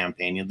propaganda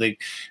campaign.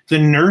 The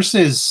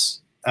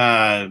nurses.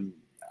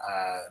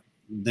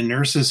 The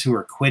nurses who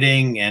are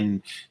quitting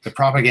and the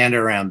propaganda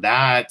around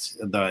that,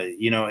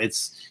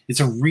 it's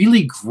a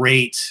really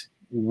great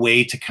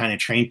way to kind of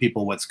train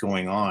people what's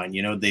going on.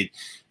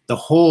 The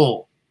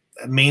whole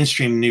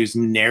mainstream news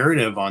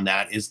narrative on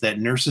that is that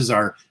nurses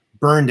are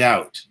burned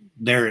out.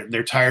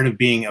 They're tired of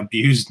being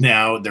abused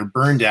now. They're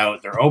burned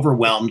out. They're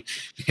overwhelmed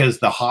because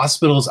the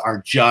hospitals are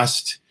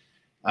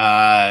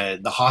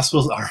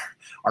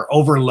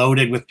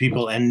overloaded with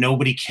people and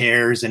nobody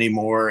cares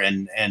anymore.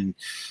 And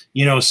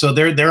so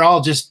they're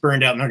all just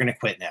burned out and they're going to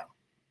quit now.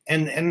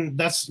 And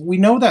we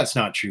know that's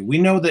not true. We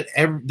know that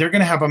they're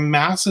going to have a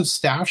massive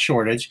staff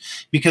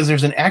shortage because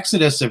there's an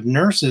exodus of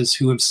nurses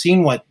who have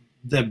seen what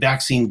the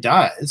vaccine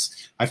does.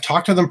 I've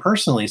talked to them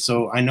personally,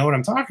 so I know what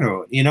I'm talking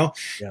about.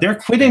 They're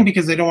quitting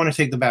because they don't want to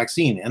take the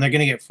vaccine and they're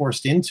going to get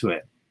forced into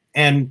it.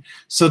 And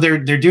so they're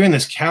doing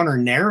this counter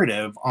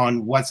narrative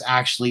on what's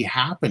actually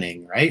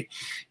happening, right?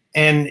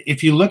 And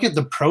if you look at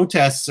the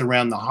protests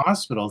around the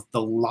hospitals,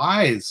 the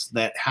lies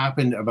that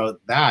happened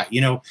about that,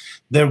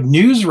 the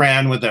news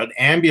ran with an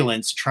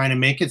ambulance trying to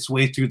make its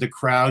way through the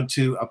crowd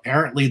to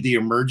apparently the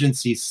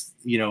emergency,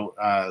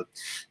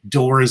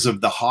 doors of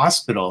the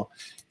hospital.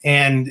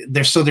 And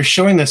they're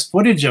showing this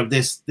footage of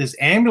this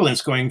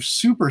ambulance going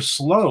super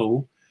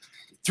slow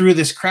through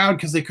this crowd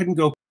because they couldn't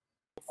go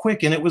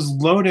quick, and it was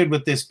loaded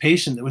with this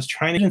patient that was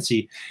trying to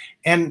see.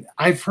 And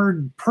I've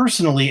heard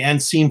personally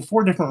and seen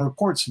 4 different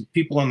reports of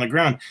people on the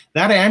ground.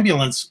 That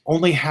ambulance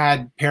only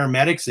had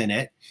paramedics in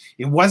it.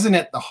 It wasn't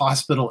at the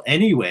hospital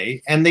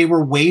anyway, and they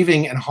were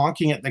waving and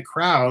honking at the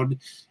crowd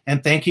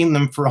and thanking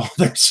them for all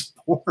their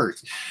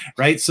support,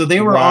 right? So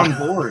they were on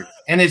board,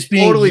 and it's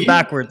being totally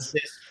backwards.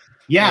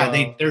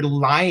 They're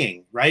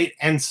lying, right?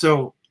 And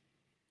so,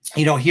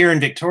 here in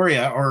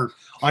Victoria or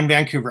on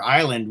Vancouver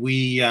Island,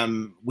 we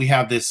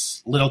have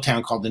this little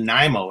town called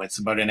Nanaimo. It's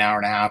about an hour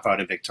and a half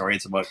out of Victoria.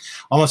 It's about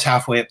almost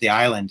halfway up the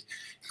island.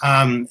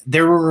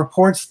 There were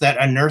reports that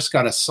a nurse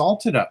got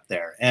assaulted up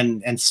there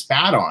and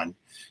spat on.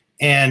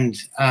 And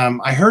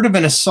I heard of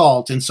an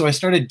assault, and so I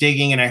started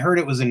digging, and I heard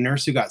it was a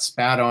nurse who got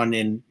spat on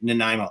in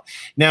Nanaimo.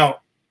 Now,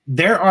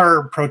 there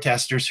are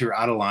protesters who are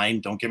out of line,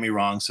 don't get me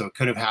wrong, so it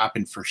could have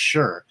happened for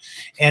sure.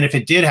 And if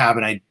it did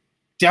happen, I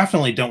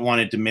definitely don't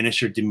want to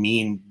diminish or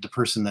demean the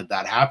person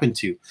that happened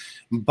to.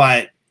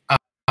 But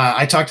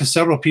I talked to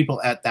several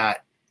people at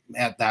that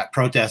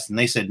protest, and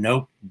they said,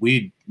 nope,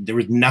 there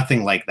was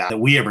nothing like that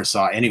we ever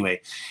saw anyway.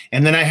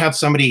 And then I have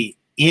somebody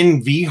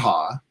in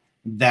VHA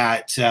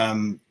that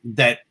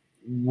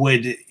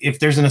would, if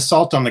there's an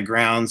assault on the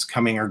grounds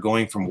coming or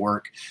going from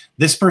work,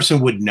 this person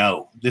would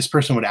know. This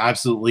person would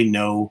absolutely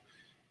know,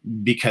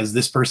 because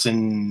this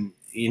person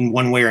in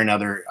one way or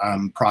another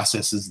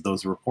processes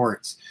those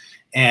reports.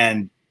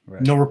 And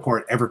no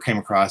report ever came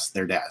across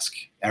their desk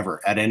ever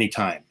at any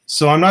time.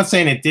 So I'm not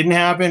saying it didn't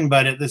happen,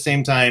 but at the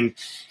same time,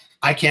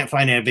 I can't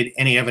find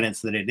any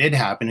evidence that it did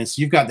happen. And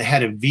so you've got the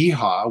head of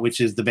VHA,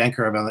 which is the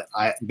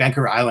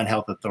Vancouver Island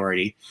Health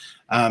Authority,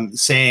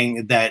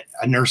 saying that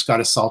a nurse got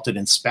assaulted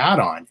and spat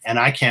on. And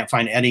I can't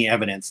find any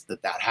evidence that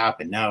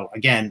happened. Now,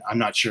 again, I'm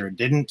not sure it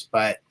didn't,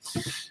 but...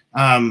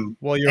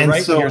 well, you're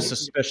right in your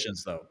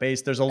suspicions, though.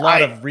 There's a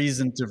lot of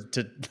reason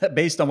to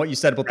based on what you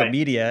said about the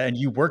media, and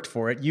you worked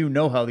for it,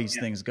 how these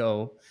things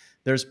go.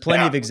 There's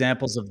plenty of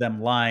examples of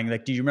them lying.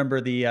 Like, do you remember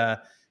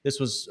this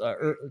was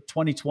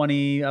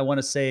 2020, I want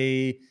to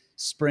say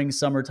spring,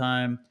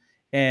 summertime.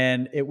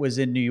 And it was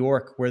in New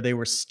York where they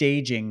were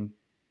staging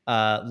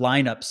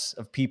lineups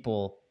of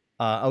people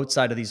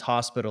outside of these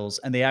hospitals.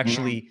 And they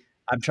actually,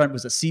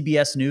 was it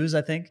CBS News,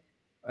 I think?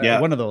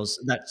 One of those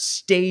that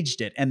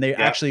staged it. And they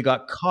actually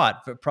got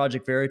caught.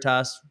 Project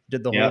Veritas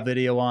did the whole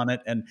video on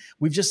it. And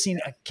we've just seen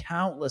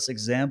countless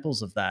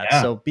examples of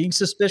that. So being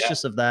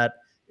suspicious of that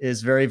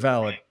is very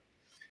valid.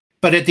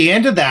 But at the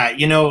end of that,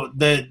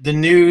 the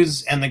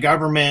news and the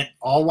government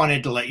all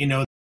wanted to let you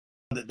know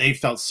that they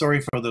felt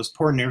sorry for those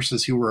poor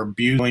nurses who were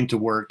abused going to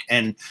work.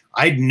 And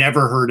I'd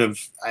never heard of,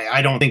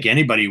 I don't think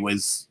anybody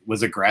was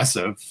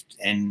aggressive.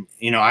 And,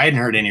 I hadn't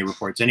heard any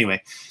reports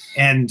anyway.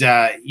 And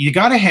you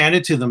got to hand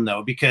it to them,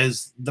 though,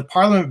 because the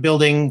Parliament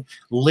building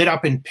lit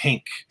up in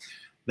pink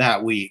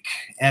that week.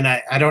 And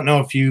I don't know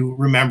if you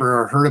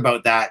remember or heard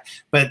about that,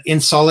 but in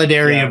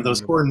solidarity of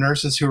those poor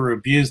nurses who were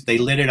abused, they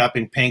lit it up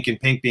in pink, and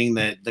pink being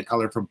the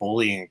color for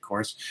bullying, of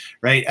course,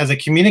 right? As a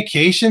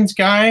communications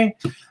guy,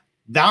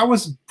 that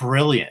was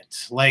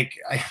brilliant. Like,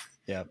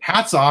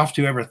 hats off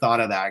to whoever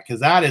thought of that, because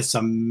that is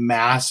some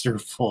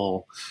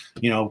masterful,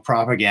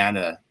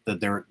 propaganda that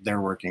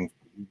they're working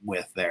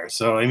with there.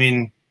 So, I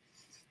mean,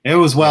 It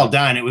was well Yeah.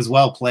 done. It was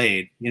well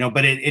played,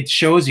 but it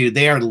shows you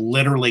they are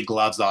literally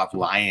gloves off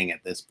lying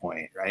at this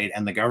point, right?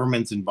 And the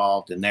government's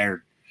involved, and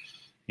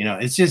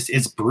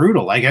it's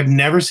brutal. Like, I've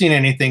never seen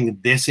anything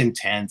this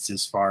intense.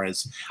 As far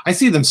as I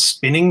see them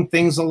spinning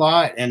things a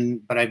lot,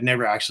 but I've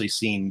never actually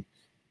seen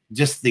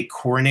just the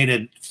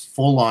coordinated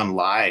full on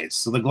lies.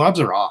 So the gloves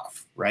are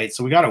off, right?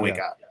 So we got to wake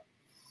up.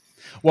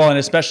 Well, and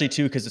especially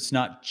too, because it's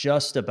not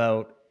just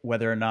about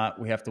whether or not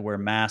we have to wear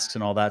masks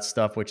and all that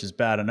stuff, which is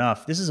bad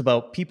enough. This is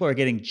about people are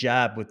getting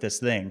jabbed with this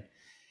thing.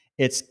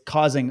 It's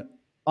causing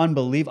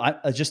unbelievable.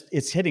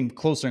 It's hitting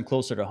closer and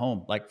closer to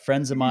home. Like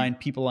friends of mine,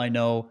 people I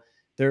know,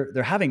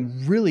 they're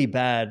having really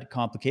bad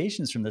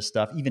complications from this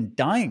stuff, even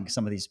dying.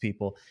 Some of these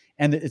people,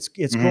 and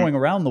it's growing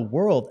around the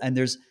world. And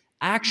there's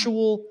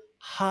actual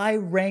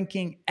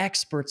high-ranking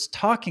experts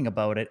talking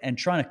about it and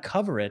trying to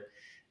cover it.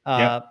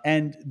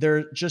 And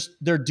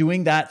they're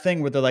doing that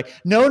thing where they're like,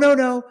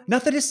 no,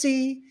 nothing to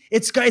see.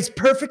 It's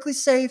perfectly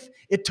safe.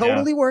 It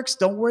totally works.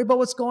 Don't worry about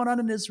what's going on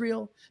in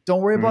Israel.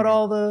 Don't worry about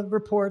all the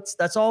reports.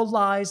 That's all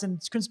lies and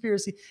it's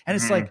conspiracy. And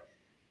it's like,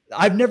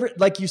 I've never,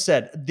 like you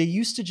said, they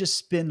used to just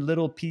spin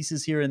little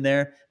pieces here and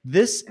there.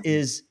 This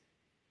is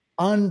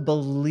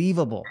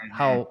unbelievable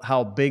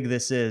how big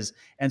this is.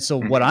 And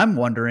so what I'm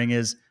wondering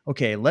is,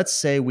 okay, let's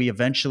say we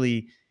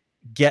eventually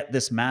get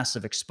this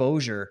massive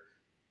exposure.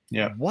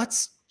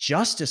 What's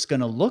justice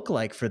going to look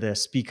like for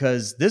this?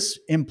 Because this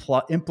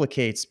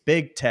implicates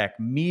big tech,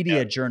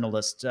 media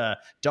journalists,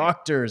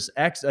 doctors,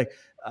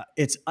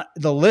 it's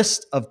the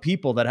list of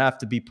people that have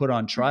to be put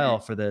on trial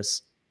for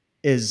this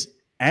is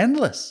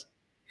endless.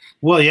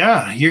 Well,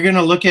 yeah, you're going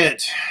to look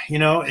at,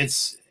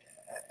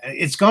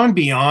 it's gone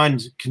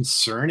beyond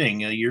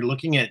concerning. You're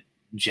looking at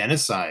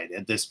genocide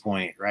at this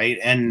point, right?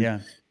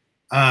 And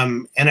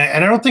and I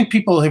don't think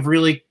people have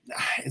really.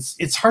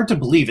 It's hard to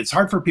believe. It's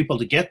hard for people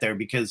to get there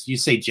because you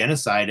say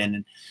genocide,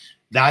 and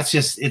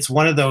it's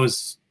one of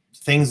those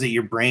things that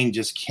your brain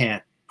just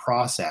can't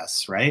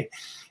process, right?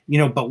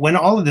 But when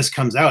all of this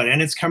comes out,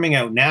 and it's coming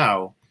out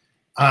now,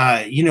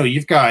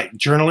 you've got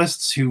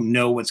journalists who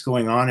know what's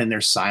going on and they're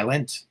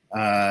silent.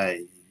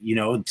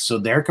 So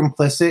they're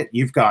complicit.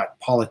 You've got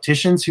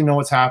politicians who know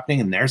what's happening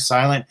and they're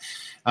silent.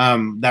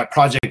 That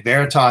Project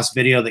Veritas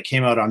video that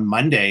came out on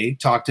Monday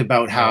talked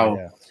about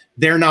how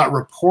they're not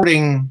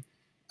reporting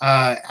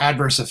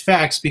adverse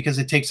effects because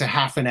it takes a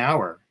half an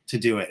hour to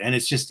do it. And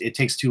it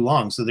takes too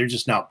long. So they're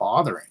just not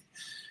bothering.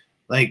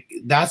 Like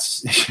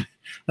that's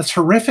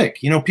horrific.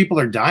 People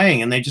are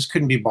dying and they just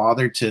couldn't be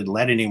bothered to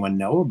let anyone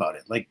know about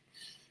it. Like,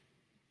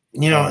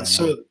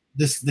 so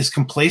this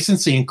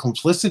complacency and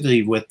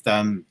complicity with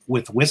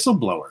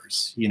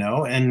whistleblowers,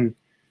 and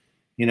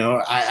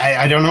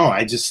I don't know.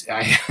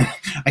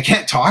 I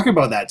can't talk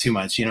about that too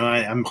much.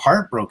 I'm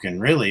heartbroken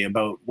really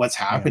about what's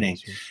happening.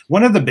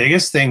 One of the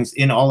biggest things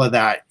in all of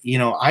that,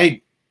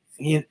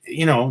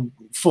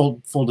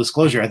 full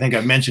disclosure, I think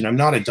I've mentioned I'm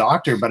not a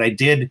doctor, but I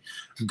did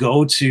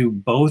go to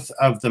both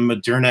of the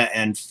Moderna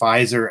and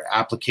Pfizer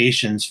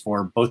applications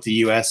for both the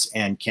US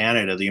and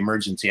Canada, the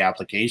emergency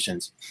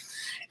applications.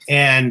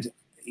 And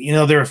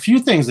there are a few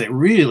things that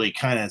really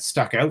kind of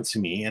stuck out to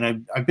me,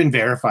 and I've been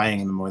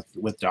verifying them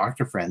with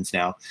doctor friends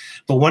now.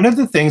 But one of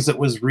the things that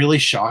was really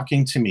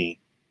shocking to me,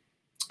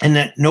 and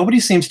that nobody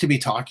seems to be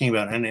talking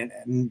about,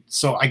 and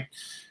so I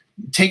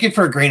take it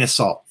for a grain of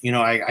salt.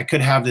 I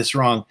could have this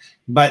wrong,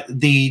 but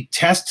the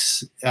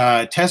test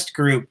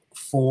group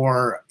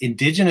for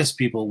Indigenous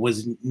people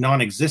was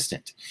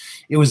non-existent.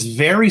 It was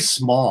very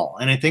small,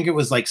 and I think it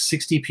was like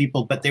 60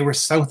 people, but they were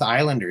South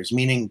Islanders,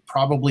 meaning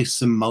probably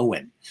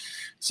Samoan.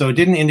 So it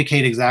didn't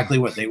indicate exactly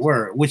what they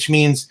were, which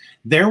means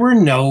there were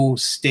no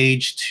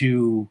stage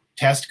 2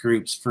 test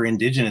groups for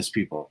Indigenous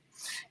people.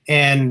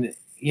 And,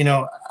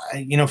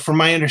 from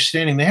my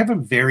understanding, they have a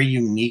very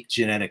unique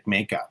genetic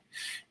makeup.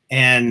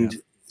 And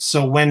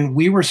so when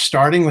we were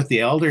starting with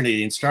the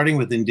elderly and starting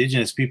with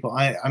Indigenous people,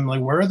 I'm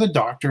like, where are the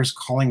doctors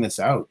calling this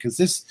out?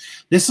 Because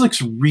this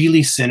looks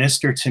really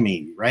sinister to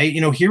me, right?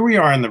 Here we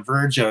are on the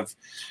verge of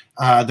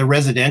the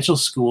residential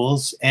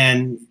schools,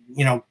 and,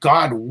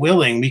 God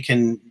willing, we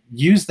can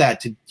use that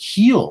to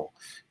heal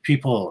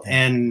people.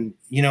 And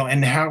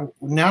how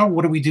now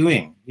what are we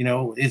doing?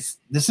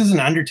 This is an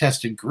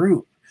undertested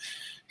group,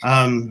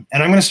 and I'm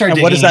going to start.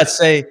 And what does that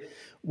say?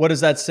 What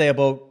does that say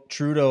about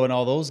Trudeau and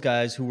all those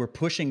guys who were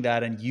pushing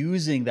that and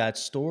using that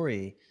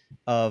story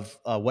of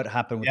what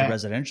happened with the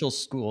residential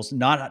schools,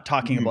 not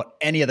talking about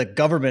any of the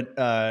government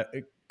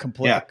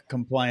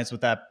compliance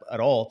with that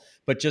at all,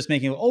 but just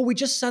making, we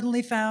just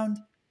suddenly found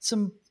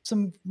some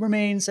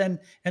remains, and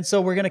so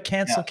we're going to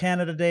cancel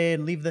Canada Day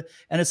and leave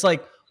and it's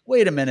like,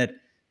 wait a minute,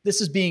 this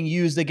is being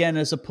used again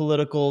as a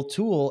political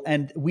tool,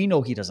 and we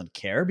know he doesn't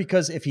care,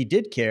 because if he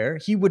did care,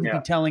 he wouldn't be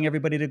telling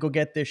everybody to go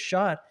get this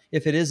shot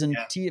if it isn't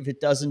if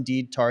it does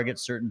indeed target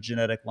certain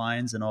genetic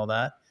lines and all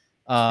that.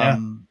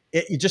 The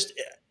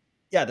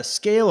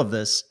scale of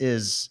this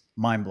is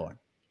mind-blowing.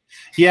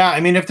 Yeah, I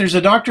mean, if there's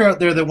a doctor out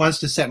there that wants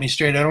to set me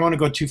straight, I don't want to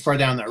go too far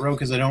down that road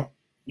because I don't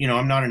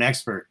I'm not an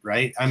expert,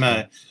 right? I'm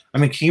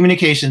a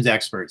communications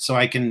expert. So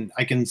I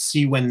can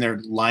see when they're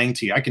lying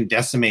to you. I can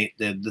decimate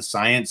the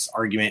science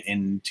argument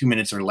in 2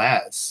 minutes or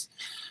less,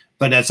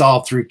 but that's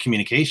all through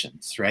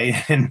communications, right?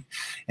 And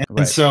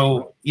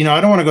so,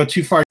 I don't want to go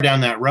too far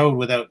down that road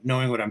without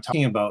knowing what I'm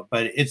talking about,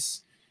 but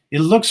it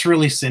looks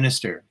really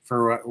sinister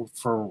for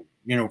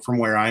from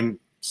where I'm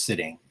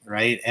sitting,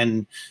 right?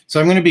 And so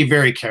I'm going to be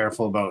very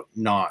careful about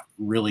not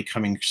really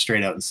coming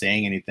straight out and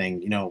saying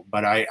anything,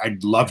 but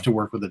I'd love to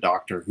work with a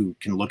doctor who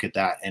can look at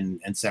that and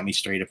set me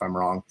straight if I'm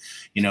wrong,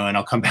 and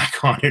I'll come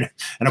back on it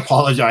and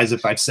apologize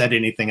if I've said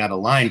anything out of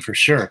line, for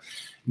sure.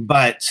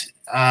 But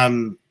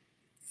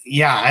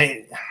yeah,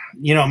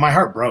 my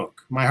heart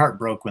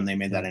broke when they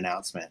made that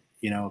announcement,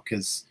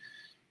 because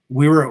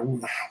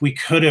we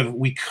could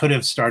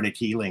have started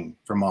healing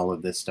from all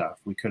of this stuff.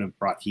 We could have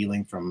brought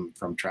healing from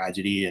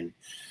tragedy and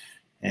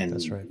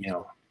that's right.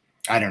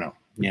 I don't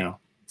know,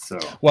 so.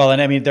 Well,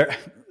 and I mean,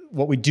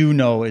 what we do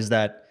know is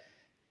that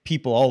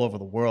people all over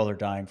the world are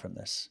dying from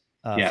this,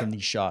 from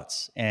these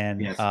shots.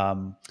 And Yes. I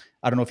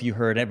don't know if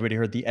everybody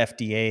heard the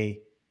FDA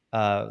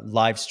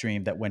live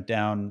stream that went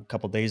down a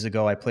couple of days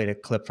ago. I played a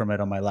clip from it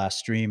on my last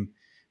stream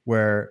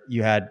where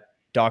you had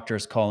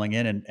doctors calling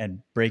in and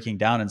breaking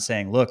down and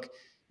saying, look,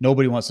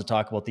 nobody wants to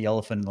talk about the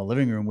elephant in the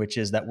living room, which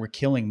is that we're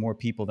killing more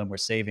people than we're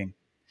saving.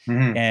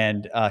 Mm-hmm.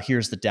 And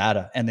here's the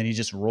data. And then he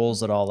just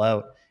rolls it all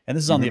out. And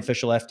this is on the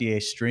official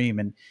FDA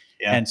stream.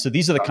 And so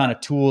these are the kind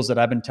of tools that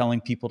I've been telling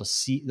people to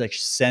see, like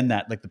send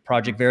that, like the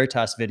Project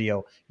Veritas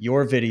video,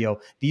 your video.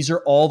 These are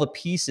all the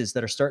pieces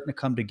that are starting to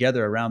come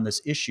together around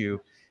this issue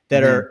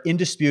that are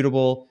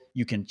indisputable.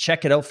 You can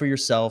check it out for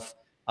yourself.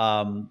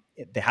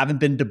 They haven't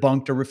been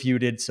debunked or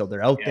refuted, so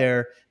they're out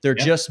there. They're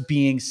just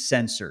being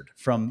censored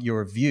from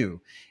your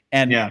view.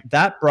 And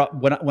that brought,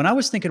 when I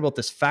was thinking about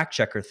this fact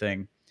checker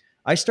thing,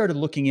 I started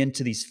looking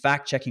into these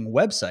fact checking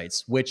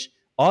websites, which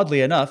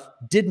oddly enough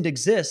didn't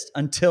exist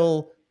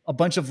until a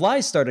bunch of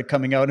lies started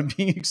coming out and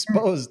being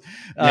exposed.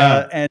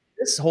 And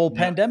this whole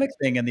pandemic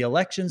thing and the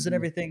elections and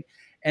everything.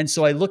 And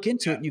so I look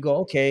into it and you go,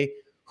 okay,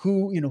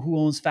 who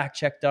owns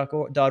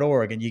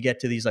factcheck.org? And you get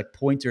to these like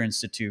Pointer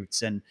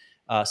Institutes and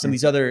some of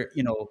these other,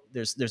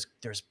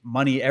 there's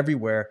money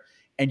everywhere,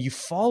 and you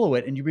follow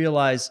it and you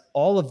realize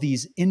all of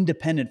these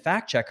independent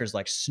fact checkers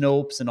like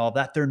Snopes and all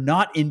that, they're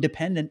not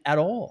independent at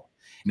all.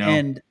 No.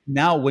 And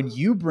now when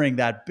you bring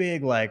that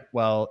big, like,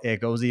 well, it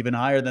goes even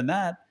higher than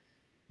that,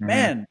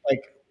 man,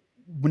 like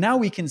now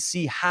we can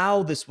see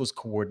how this was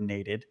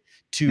coordinated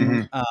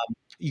to,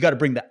 you got to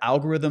bring the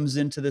algorithms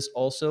into this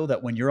also,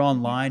 that when you're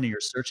online and you're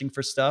searching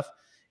for stuff,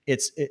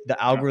 the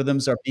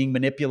algorithms are being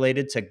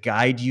manipulated to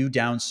guide you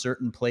down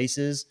certain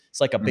places.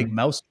 It's like a big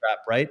mousetrap,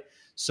 right?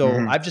 So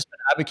I've just been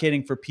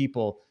advocating for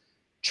people,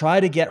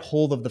 try to get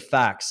hold of the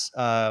facts,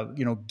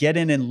 get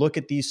in and look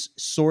at these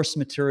source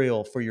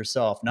material for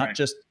yourself, not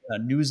just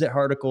news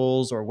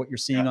articles or what you're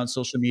seeing on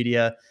social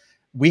media.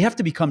 We have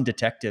to become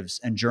detectives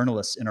and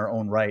journalists in our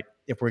own right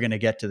if we're going to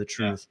get to the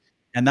truth.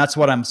 And that's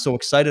what I'm so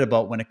excited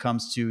about when it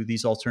comes to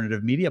these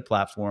alternative media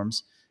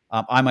platforms.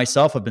 I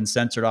myself have been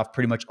censored off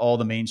pretty much all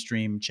the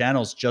mainstream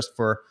channels just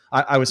for,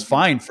 I was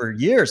fined for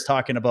years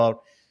talking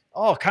about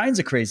all kinds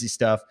of crazy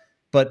stuff.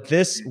 But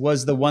this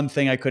was the one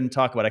thing I couldn't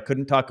talk about. I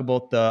couldn't talk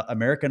about the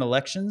American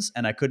elections,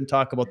 and I couldn't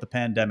talk about the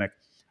pandemic.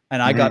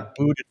 And I got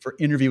booted for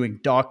interviewing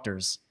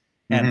doctors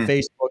and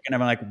Facebook, and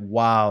I'm like,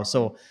 wow.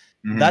 So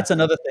that's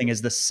another thing,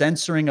 is the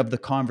censoring of the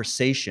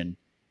conversation.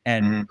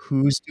 And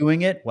who's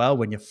doing it? Well,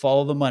 when you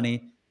follow the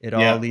money, it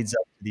all leads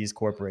up to these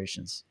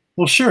corporations.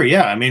 Well, sure.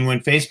 Yeah. I mean,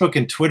 when Facebook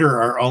and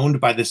Twitter are owned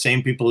by the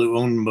same people who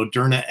own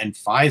Moderna and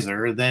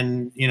Pfizer,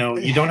 then,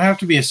 you don't have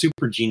to be a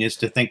super genius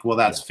to think, well,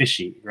 that's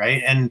fishy.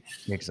 Right. And,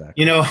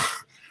 exactly.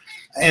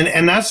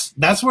 And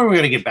that's where we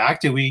got to get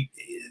back to.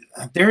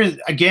 There is,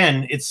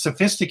 again, it's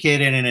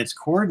sophisticated and it's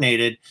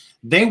coordinated.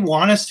 They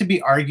want us to be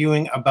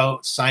arguing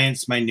about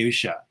science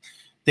minutia.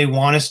 They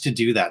want us to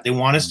do that. They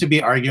want us to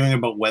be arguing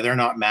about whether or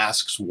not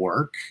masks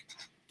work.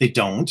 They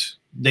don't.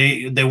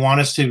 They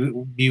want us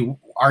to be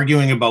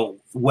arguing about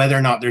whether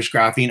or not there's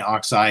graphene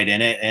oxide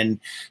in it. And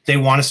they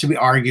want us to be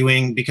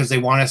arguing because they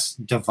want us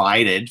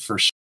divided, for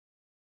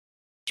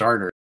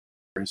starters.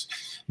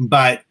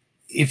 But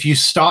if you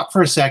stop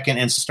for a second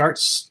and start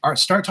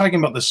talking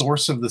about the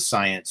source of the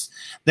science,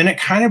 then it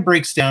kind of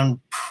breaks down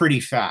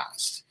pretty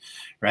fast,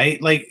 right?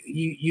 Like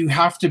you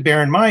have to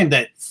bear in mind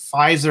that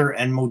Pfizer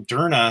and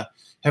Moderna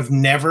have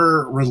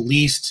never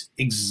released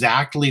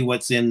exactly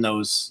what's in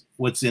those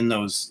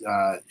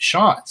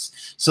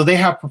shots. So they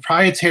have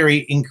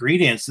proprietary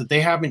ingredients that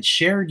they haven't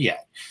shared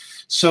yet.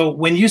 So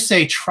when you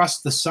say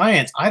trust the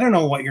science, I don't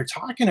know what you're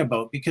talking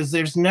about, because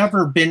there's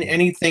never been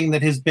anything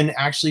that has been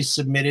actually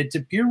submitted to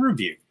peer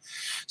review.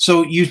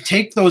 So you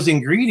take those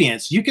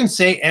ingredients, you can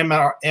say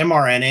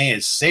mRNA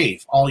is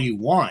safe all you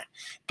want,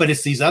 but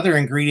it's these other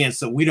ingredients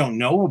that we don't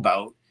know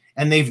about,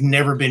 and they've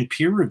never been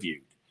peer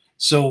reviewed.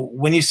 So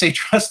when you say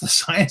trust the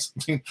science,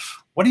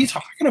 what are you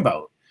talking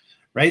about?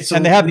 Right. So,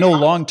 and they have no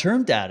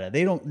long-term data.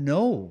 They don't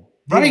know.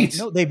 Right.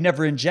 They've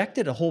never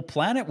injected a whole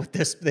planet with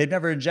this. They've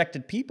never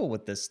injected people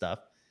with this stuff.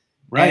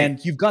 Right.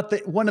 And you've got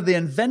one of the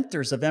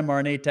inventors of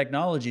mRNA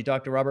technology,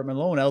 Dr. Robert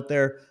Malone, out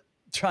there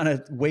trying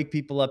to wake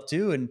people up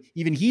too. And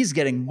even he's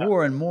getting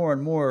more and more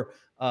and more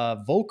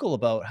vocal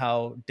about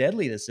how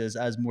deadly this is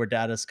as more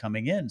data is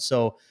coming in.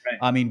 So, Right.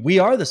 I mean, we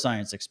are the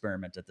science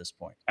experiment at this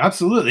point.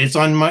 Absolutely. It's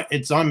on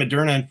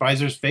Moderna and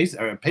Pfizer's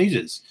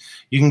pages.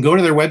 You can go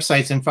to their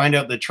websites and find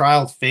out the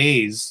trial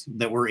phase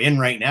that we're in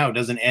right now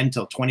doesn't end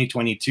till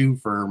 2022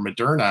 for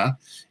Moderna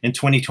and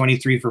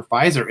 2023 for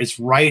Pfizer. It's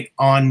right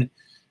on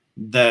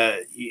their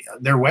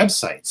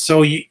website.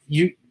 So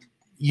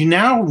you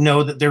now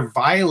know that they're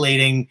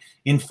violating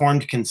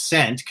informed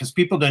consent because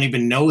people don't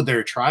even know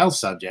their trial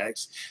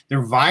subjects.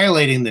 They're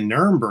violating the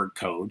Nuremberg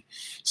Code.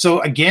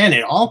 So again,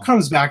 it all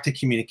comes back to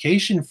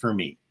communication for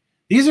me.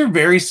 These are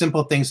very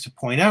simple things to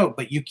point out,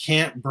 but you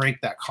can't break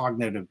that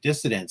cognitive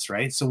dissonance,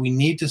 right? So we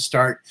need to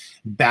start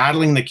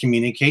battling the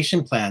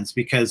communication plans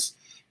because,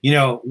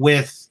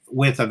 with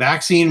a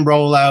vaccine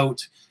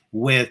rollout,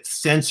 with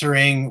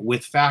censoring,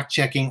 with fact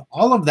checking,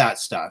 all of that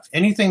stuff,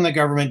 anything the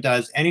government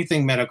does,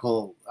 anything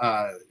medical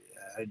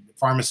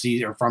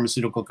pharmacy or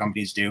pharmaceutical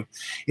companies do,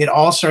 it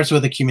all starts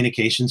with a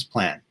communications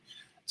plan.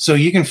 So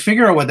you can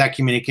figure out what that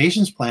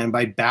communications plan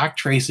by back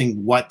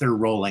tracing what they're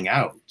rolling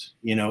out.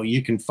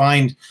 You can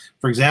find,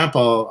 for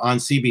example, on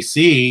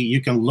CBC, you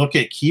can look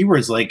at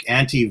keywords like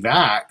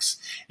anti-vax,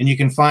 and you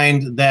can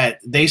find that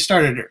they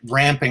started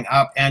ramping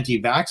up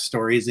anti-vax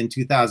stories in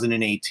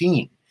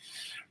 2018,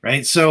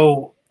 right?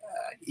 So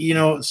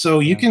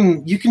you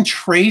can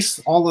trace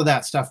all of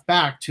that stuff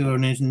back to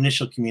an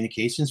initial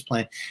communications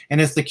plan. And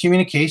it's the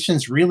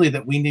communications really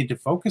that we need to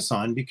focus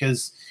on,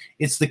 because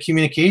it's the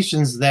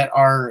communications that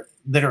are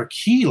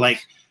key.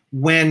 Like,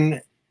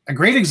 when a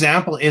great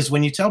example is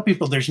when you tell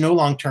people there's no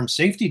long-term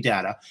safety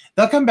data,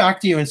 they'll come back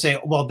to you and say,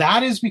 well,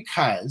 that is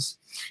because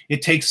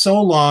it takes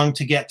so long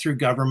to get through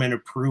government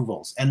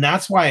approvals. And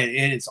that's why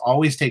it's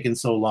always taken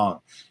so long.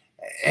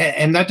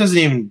 And that doesn't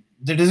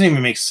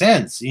even make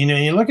sense.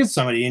 You look at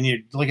somebody and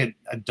you look at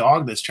a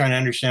dog that's trying to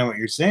understand what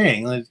you're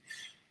saying. Like,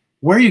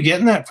 where are you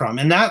getting that from?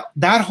 And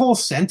that whole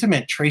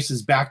sentiment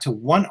traces back to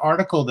one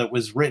article that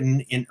was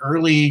written in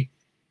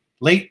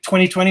late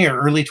 2020 or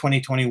early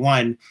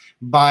 2021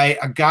 by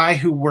a guy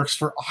who works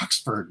for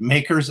Oxford,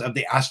 makers of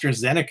the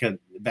AstraZeneca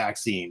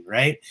vaccine,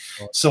 right?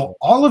 So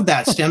all of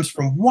that stems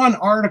from one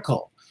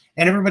article.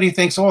 And everybody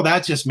thinks, oh,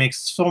 that just makes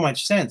so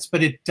much sense,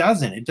 but it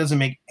doesn't. It doesn't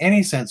make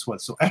any sense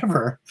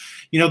whatsoever.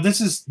 This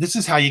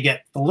is how you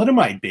get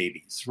thalidomide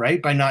babies,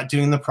 right? By not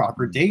doing the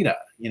proper data,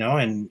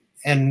 and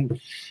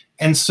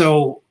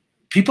so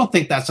people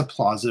think that's a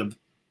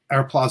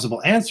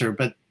plausible answer,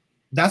 but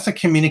that's a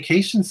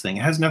communications thing.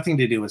 It has nothing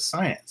to do with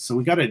science. So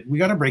we got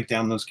to break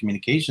down those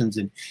communications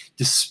and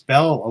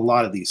dispel a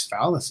lot of these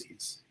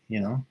fallacies,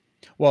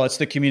 Well, it's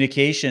the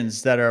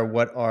communications that are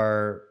what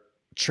are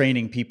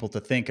training people to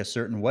think a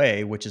certain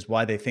way, which is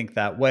why they think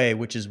that way,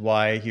 which is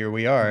why here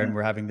we are and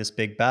we're having this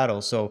big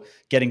battle. So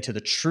getting to the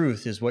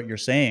truth is what you're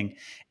saying.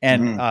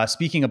 And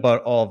speaking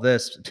about all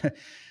this,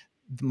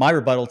 my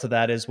rebuttal to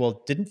that is,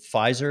 well, didn't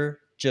Pfizer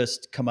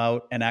just come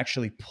out and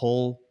actually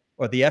pull,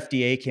 or the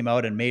FDA came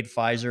out and made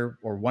Pfizer,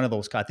 or one of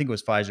those, I think it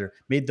was Pfizer,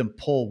 made them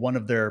pull one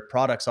of their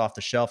products off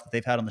the shelf that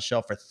they've had on the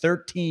shelf for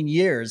 13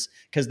 years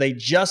because they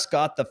just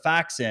got the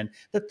facts in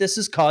that this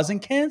is causing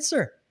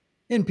cancer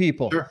in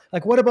people. Sure.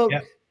 Like, what about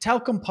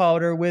talcum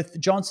powder with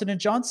Johnson &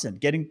 Johnson?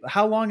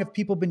 How long have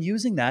people been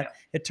using that?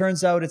 It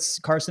turns out it's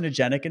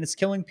carcinogenic and it's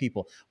killing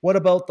people. What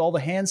about all the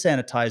hand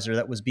sanitizer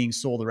that was being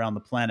sold around the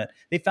planet?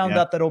 They found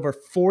out that over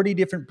 40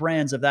 different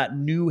brands of that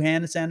new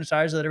hand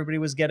sanitizer that everybody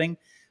was getting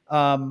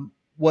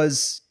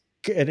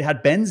it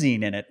had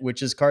benzene in it,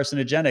 which is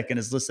carcinogenic and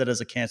is listed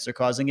as a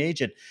cancer-causing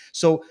agent.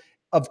 So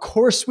of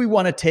course we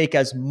want to take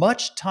as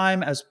much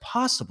time as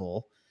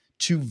possible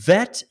to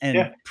vet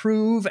and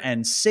prove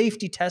and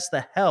safety test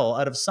the hell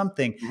out of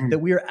something that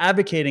we are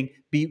advocating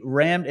be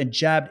rammed and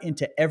jabbed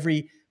into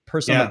every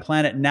person on the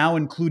planet now,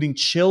 including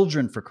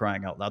children, for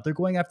crying out loud. They're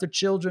going after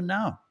children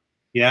now.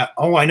 Yeah.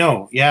 Oh, I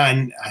know. Yeah.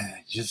 And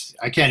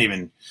I can't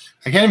even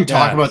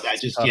talk about that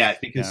just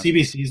yet, because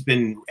CBC's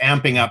been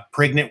amping up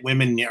pregnant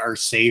women are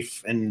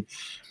safe, and,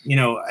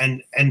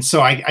 and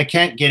so I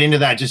can't get into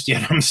that just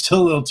yet. I'm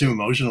still a little too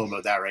emotional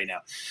about that right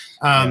now.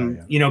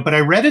 But I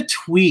read a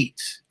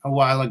tweet a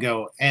while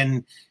ago,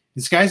 and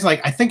this guy's like,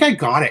 I think I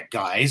got it,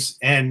 guys.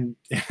 And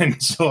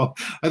so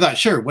I thought,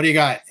 sure, what do you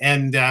got?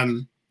 And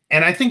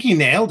I think he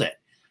nailed it.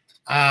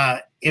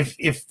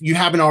 If you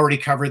haven't already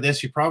covered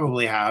this, you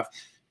probably have.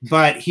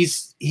 But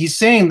he's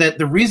saying that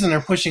the reason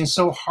they're pushing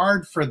so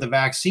hard for the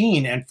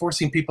vaccine and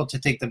forcing people to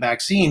take the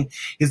vaccine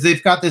is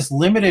they've got this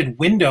limited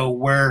window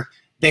where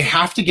they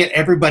have to get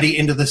everybody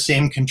into the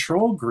same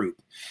control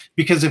group.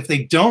 Because if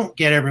they don't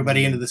get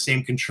everybody into the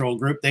same control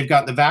group, they've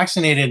got the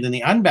vaccinated and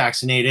the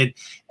unvaccinated,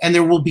 and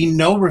there will be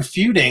no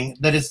refuting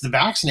that it's the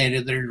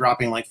vaccinated that are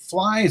dropping like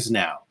flies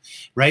now,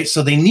 right?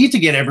 So they need to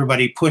get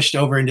everybody pushed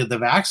over into the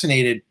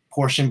vaccinated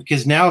portion,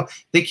 because now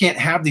they can't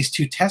have these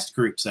two test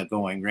groups that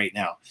going right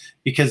now,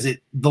 because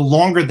the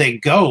longer they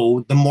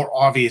go, the more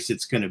obvious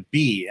it's going to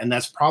be. And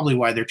that's probably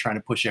why they're trying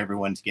to push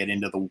everyone to get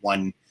into the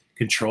one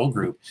control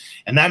group.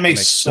 And that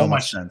makes so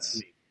much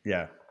sense.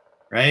 Yeah.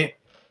 Right.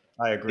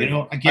 I agree. You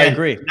know, again, I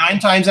agree. 9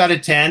 times out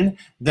of 10,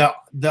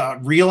 the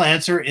real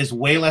answer is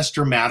way less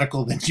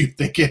dramatical than you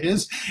think it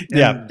is. And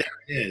there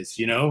it is,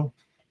 you know?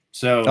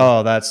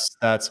 So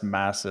that's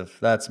massive.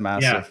 That's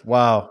massive. Yeah.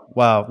 Wow.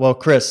 Well,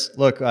 Chris,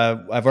 look,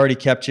 I've already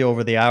kept you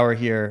over the hour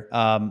here.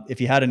 If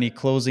you had any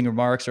closing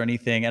remarks or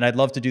anything, and I'd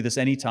love to do this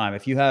anytime.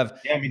 If you have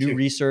new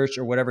research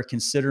or whatever,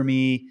 consider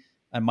me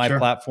and my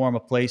platform a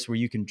place where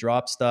you can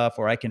drop stuff,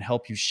 or I can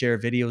help you share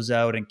videos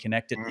out and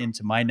connect it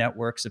into my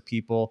networks of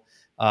people.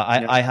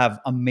 I have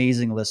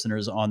amazing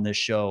listeners on this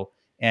show.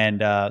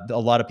 And a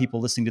lot of people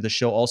listening to the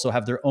show also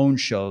have their own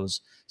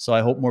shows. So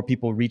I hope more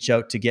people reach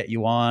out to get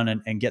you on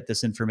and get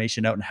this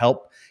information out and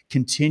help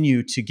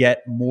continue to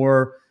get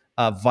more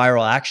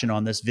viral action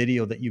on this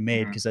video that you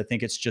made. Because I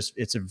think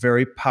it's a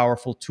very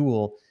powerful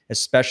tool,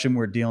 especially when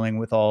we're dealing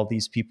with all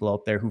these people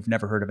out there who've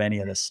never heard of any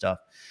of this stuff.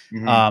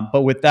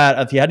 But with that,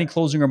 if you had any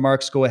closing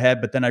remarks, go ahead.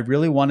 But then I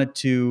really wanted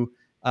to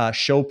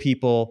show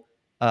people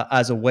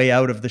as a way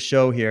out of the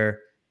show here,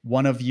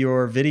 one of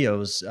your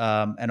videos,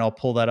 and I'll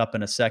pull that up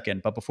in a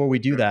second. But before we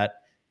do that,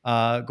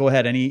 go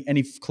ahead.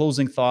 Any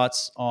closing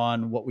thoughts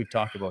on what we've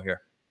talked about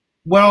here?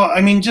 Well,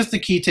 I mean, just the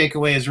key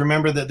takeaway is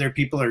remember that there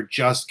people are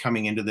just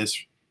coming into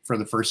this for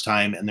the first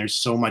time, and there's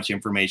so much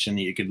information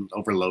that you could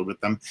overload with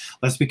them.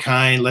 Let's be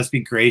kind. Let's be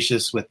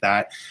gracious with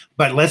that.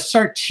 But let's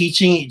start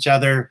teaching each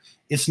other.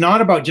 It's not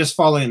about just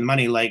following the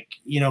money. Like,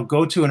 you know,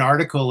 go to an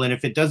article, and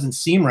if it doesn't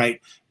seem right,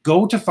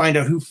 go to find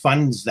out who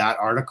funds that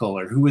article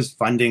or who is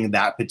funding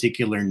that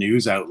particular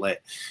news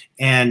outlet.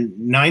 And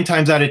 9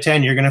 times out of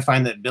 10, you're going to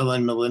find that Bill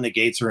and Melinda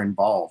Gates are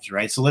involved,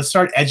 right? So let's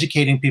start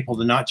educating people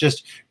to not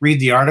just read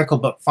the article,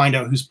 but find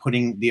out who's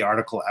putting the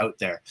article out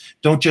there.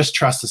 Don't just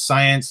trust the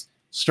science.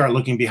 Start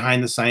looking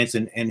behind the science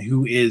and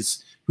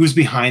who's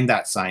behind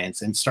that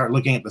science, and start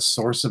looking at the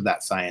source of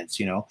that science.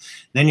 You know,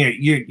 then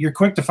you're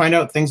quick to find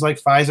out things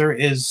like Pfizer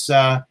is.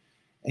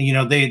 You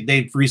know,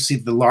 they've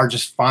received the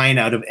largest fine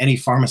out of any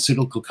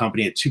pharmaceutical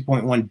company at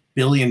 $2.1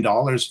 billion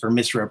for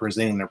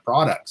misrepresenting their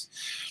products.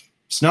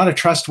 It's not a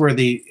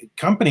trustworthy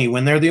company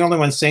when they're the only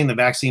ones saying the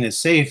vaccine is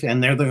safe,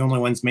 and they're the only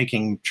ones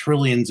making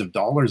trillions of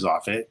dollars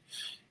off it,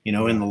 you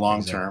know, in the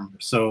long term.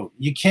 So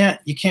you can't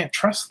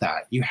trust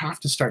that. You have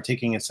to start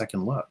taking a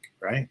second look,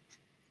 right?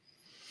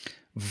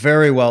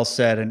 Very well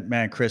said. And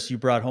man, Chris, you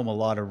brought home a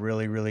lot of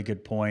really, really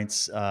good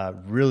points.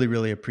 Really,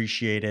 really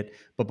appreciate it.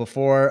 But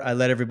before I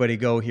let everybody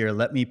go here,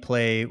 let me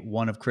play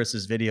one of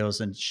Chris's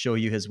videos and show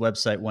you his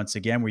website once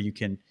again, where you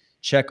can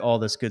check all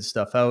this good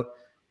stuff out.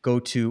 Go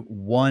to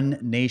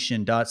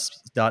onenation.ca,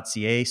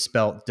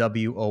 spelled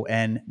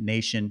WON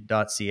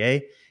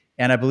nation.ca.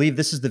 And I believe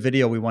this is the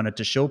video we wanted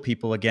to show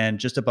people again,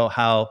 just about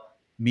how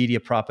media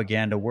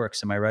propaganda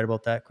works. Am I right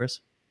about that, Chris?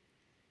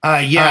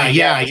 Yeah.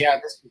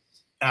 This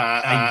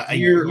a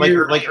year like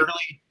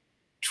early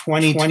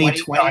 2020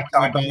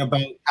 talking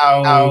about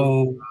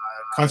how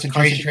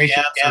concentration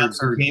camps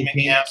or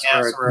camps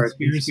are a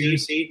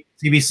conspiracy.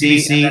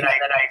 CBC, and then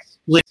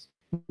I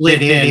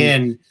split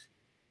in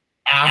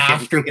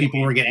after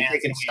people were getting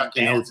stuck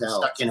in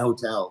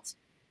hotels.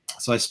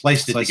 So I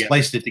spliced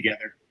it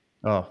together.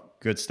 Oh,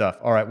 good stuff.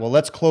 All right. Well,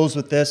 let's close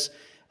with this.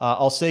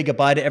 I'll say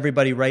goodbye to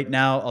everybody right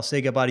now. I'll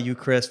say goodbye to you,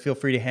 Chris. Feel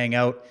free to hang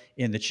out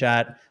in the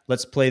chat.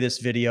 Let's play this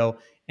video.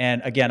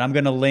 And again, I'm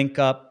going to link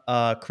up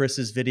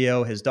Chris's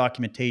video, his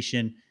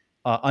documentation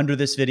under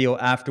this video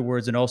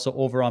afterwards, and also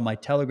over on my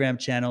Telegram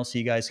channel, so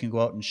you guys can go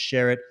out and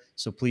share it.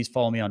 So please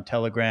follow me on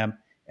Telegram.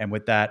 And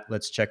with that,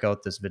 let's check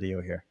out this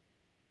video here.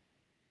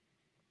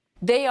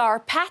 They are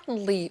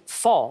patently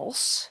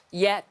false,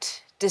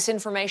 yet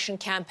disinformation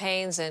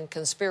campaigns and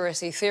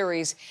conspiracy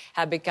theories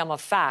have become a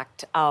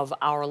fact of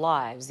our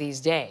lives these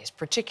days,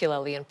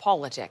 particularly in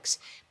politics.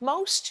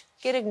 Most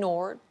get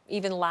ignored,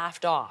 even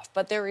laughed off.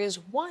 But there is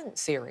one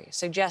theory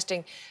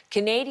suggesting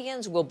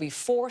Canadians will be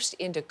forced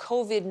into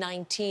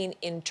COVID-19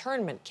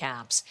 internment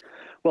camps.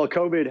 Well,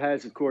 COVID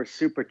has, of course,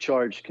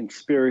 supercharged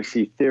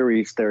conspiracy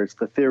theories. There's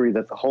the theory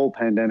that the whole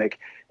pandemic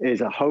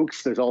is a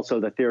hoax. There's also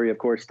the theory, of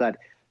course, that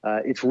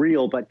it's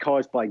real but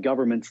caused by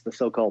governments, the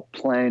so-called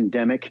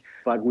plandemic.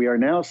 But we are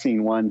now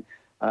seeing one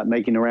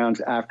making the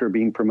rounds after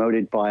being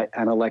promoted by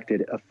an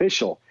elected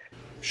official.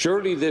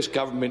 Surely this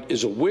government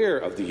is aware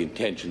of the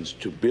intentions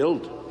to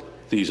build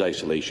these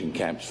isolation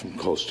camps from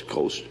coast to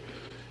coast.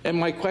 And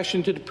my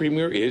question to the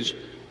Premier is,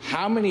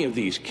 how many of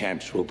these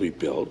camps will be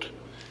built?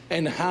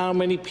 And how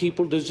many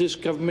people does this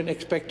government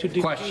expect to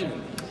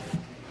detain?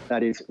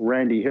 That is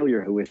Randy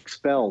Hillier, who was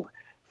expelled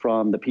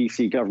from the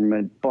PC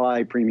government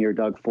by Premier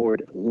Doug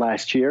Ford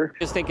last year. I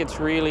just think it's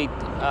really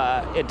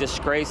a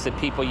disgrace that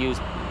people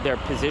use their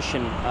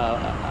position,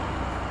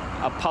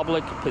 a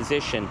public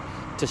position,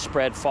 to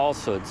spread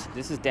falsehoods.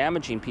 This is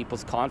damaging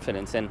people's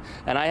confidence, and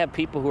I have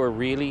people who are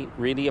really,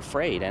 really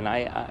afraid. And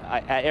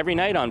I every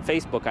night on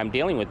Facebook, I'm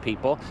dealing with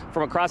people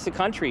from across the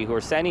country who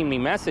are sending me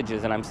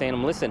messages, and I'm saying to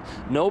them, listen,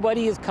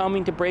 nobody is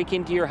coming to break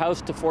into your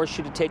house to force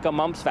you to take a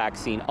mumps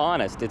vaccine.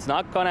 Honest, it's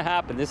not going to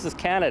happen. This is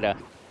Canada.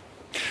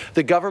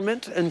 The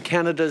government and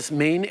Canada's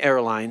main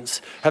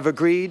airlines have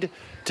agreed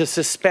to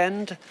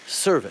suspend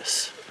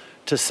service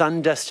to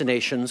sun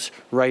destinations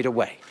right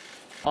away.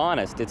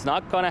 Honest, it's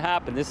not going to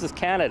happen. This is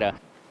Canada.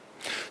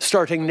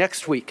 Starting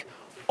next week,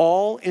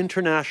 all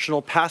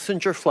international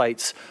passenger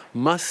flights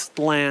must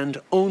land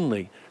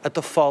only at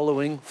the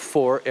following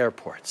 4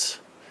 airports: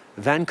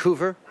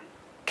 Vancouver,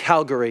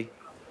 Calgary,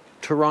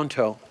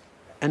 Toronto,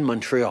 and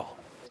Montreal.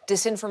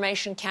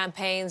 Disinformation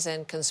campaigns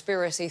and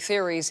conspiracy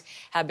theories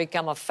have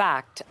become a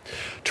fact.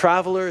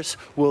 Travelers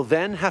will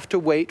then have to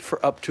wait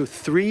for up to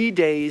 3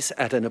 days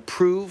at an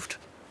approved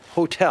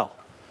hotel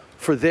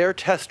for their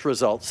test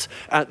results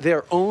at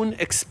their own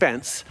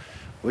expense,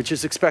 which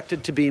is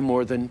expected to be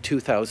more than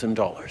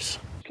 $2,000.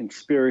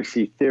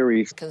 Conspiracy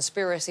theories.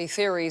 Conspiracy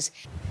theories.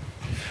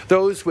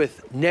 Those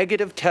with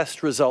negative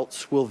test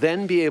results will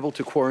then be able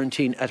to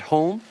quarantine at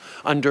home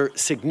under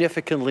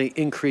significantly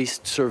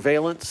increased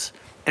surveillance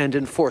and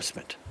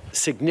enforcement.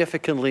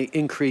 Significantly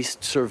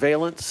increased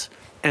surveillance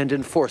and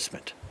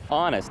enforcement.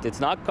 Honest, it's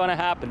not going to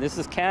happen. This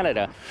is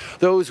Canada.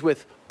 Those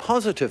with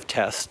positive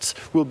tests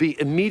will be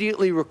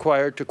immediately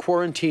required to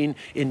quarantine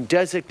in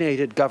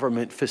designated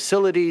government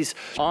facilities.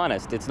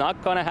 Honest, it's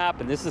not going to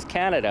happen. This is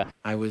Canada.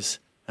 I was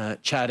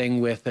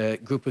chatting with a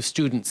group of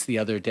students the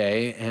other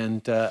day,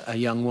 and a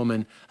young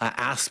woman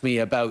asked me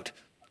about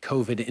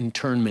COVID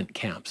internment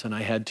camps, and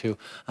I had to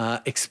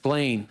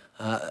explain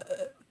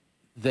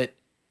that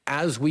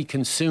as we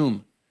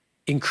consume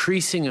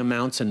increasing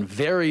amounts and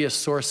various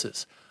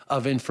sources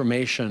of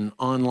information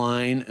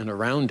online and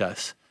around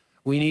us,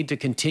 we need to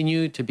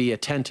continue to be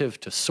attentive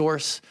to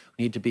source.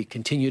 We need to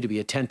continue to be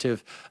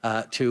attentive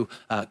to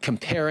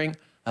comparing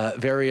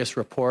various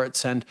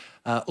reports and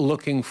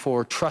looking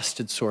for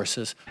trusted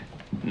sources.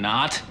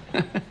 Not,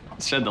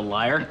 said the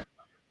liar.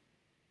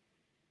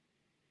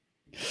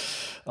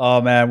 Oh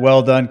man,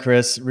 well done,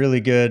 Chris. Really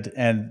good.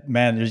 And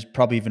man, there's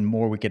probably even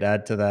more we could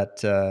add to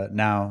that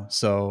now.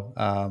 So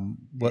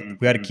we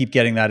got to keep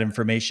getting that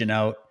information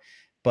out.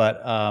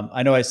 But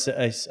I know I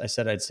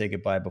said I'd say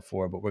goodbye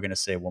before, but we're going to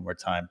say it one more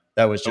time.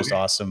 That was just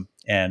awesome.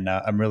 And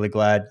I'm really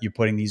glad you're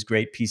putting these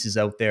great pieces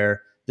out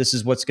there. This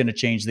is what's going to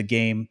change the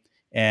game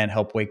and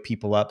help wake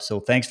people up. So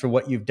thanks for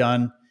what you've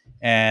done,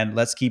 and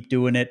let's keep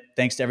doing it.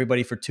 Thanks to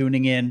everybody for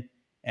tuning in.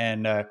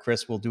 And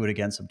Chris, we'll do it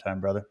again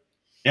sometime, brother.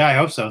 Yeah, I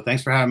hope so.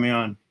 Thanks for having me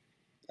on.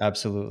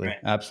 Absolutely.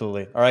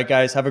 Absolutely. All right,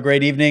 guys, have a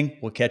great evening.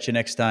 We'll catch you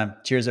next time.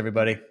 Cheers,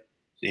 everybody.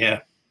 See ya.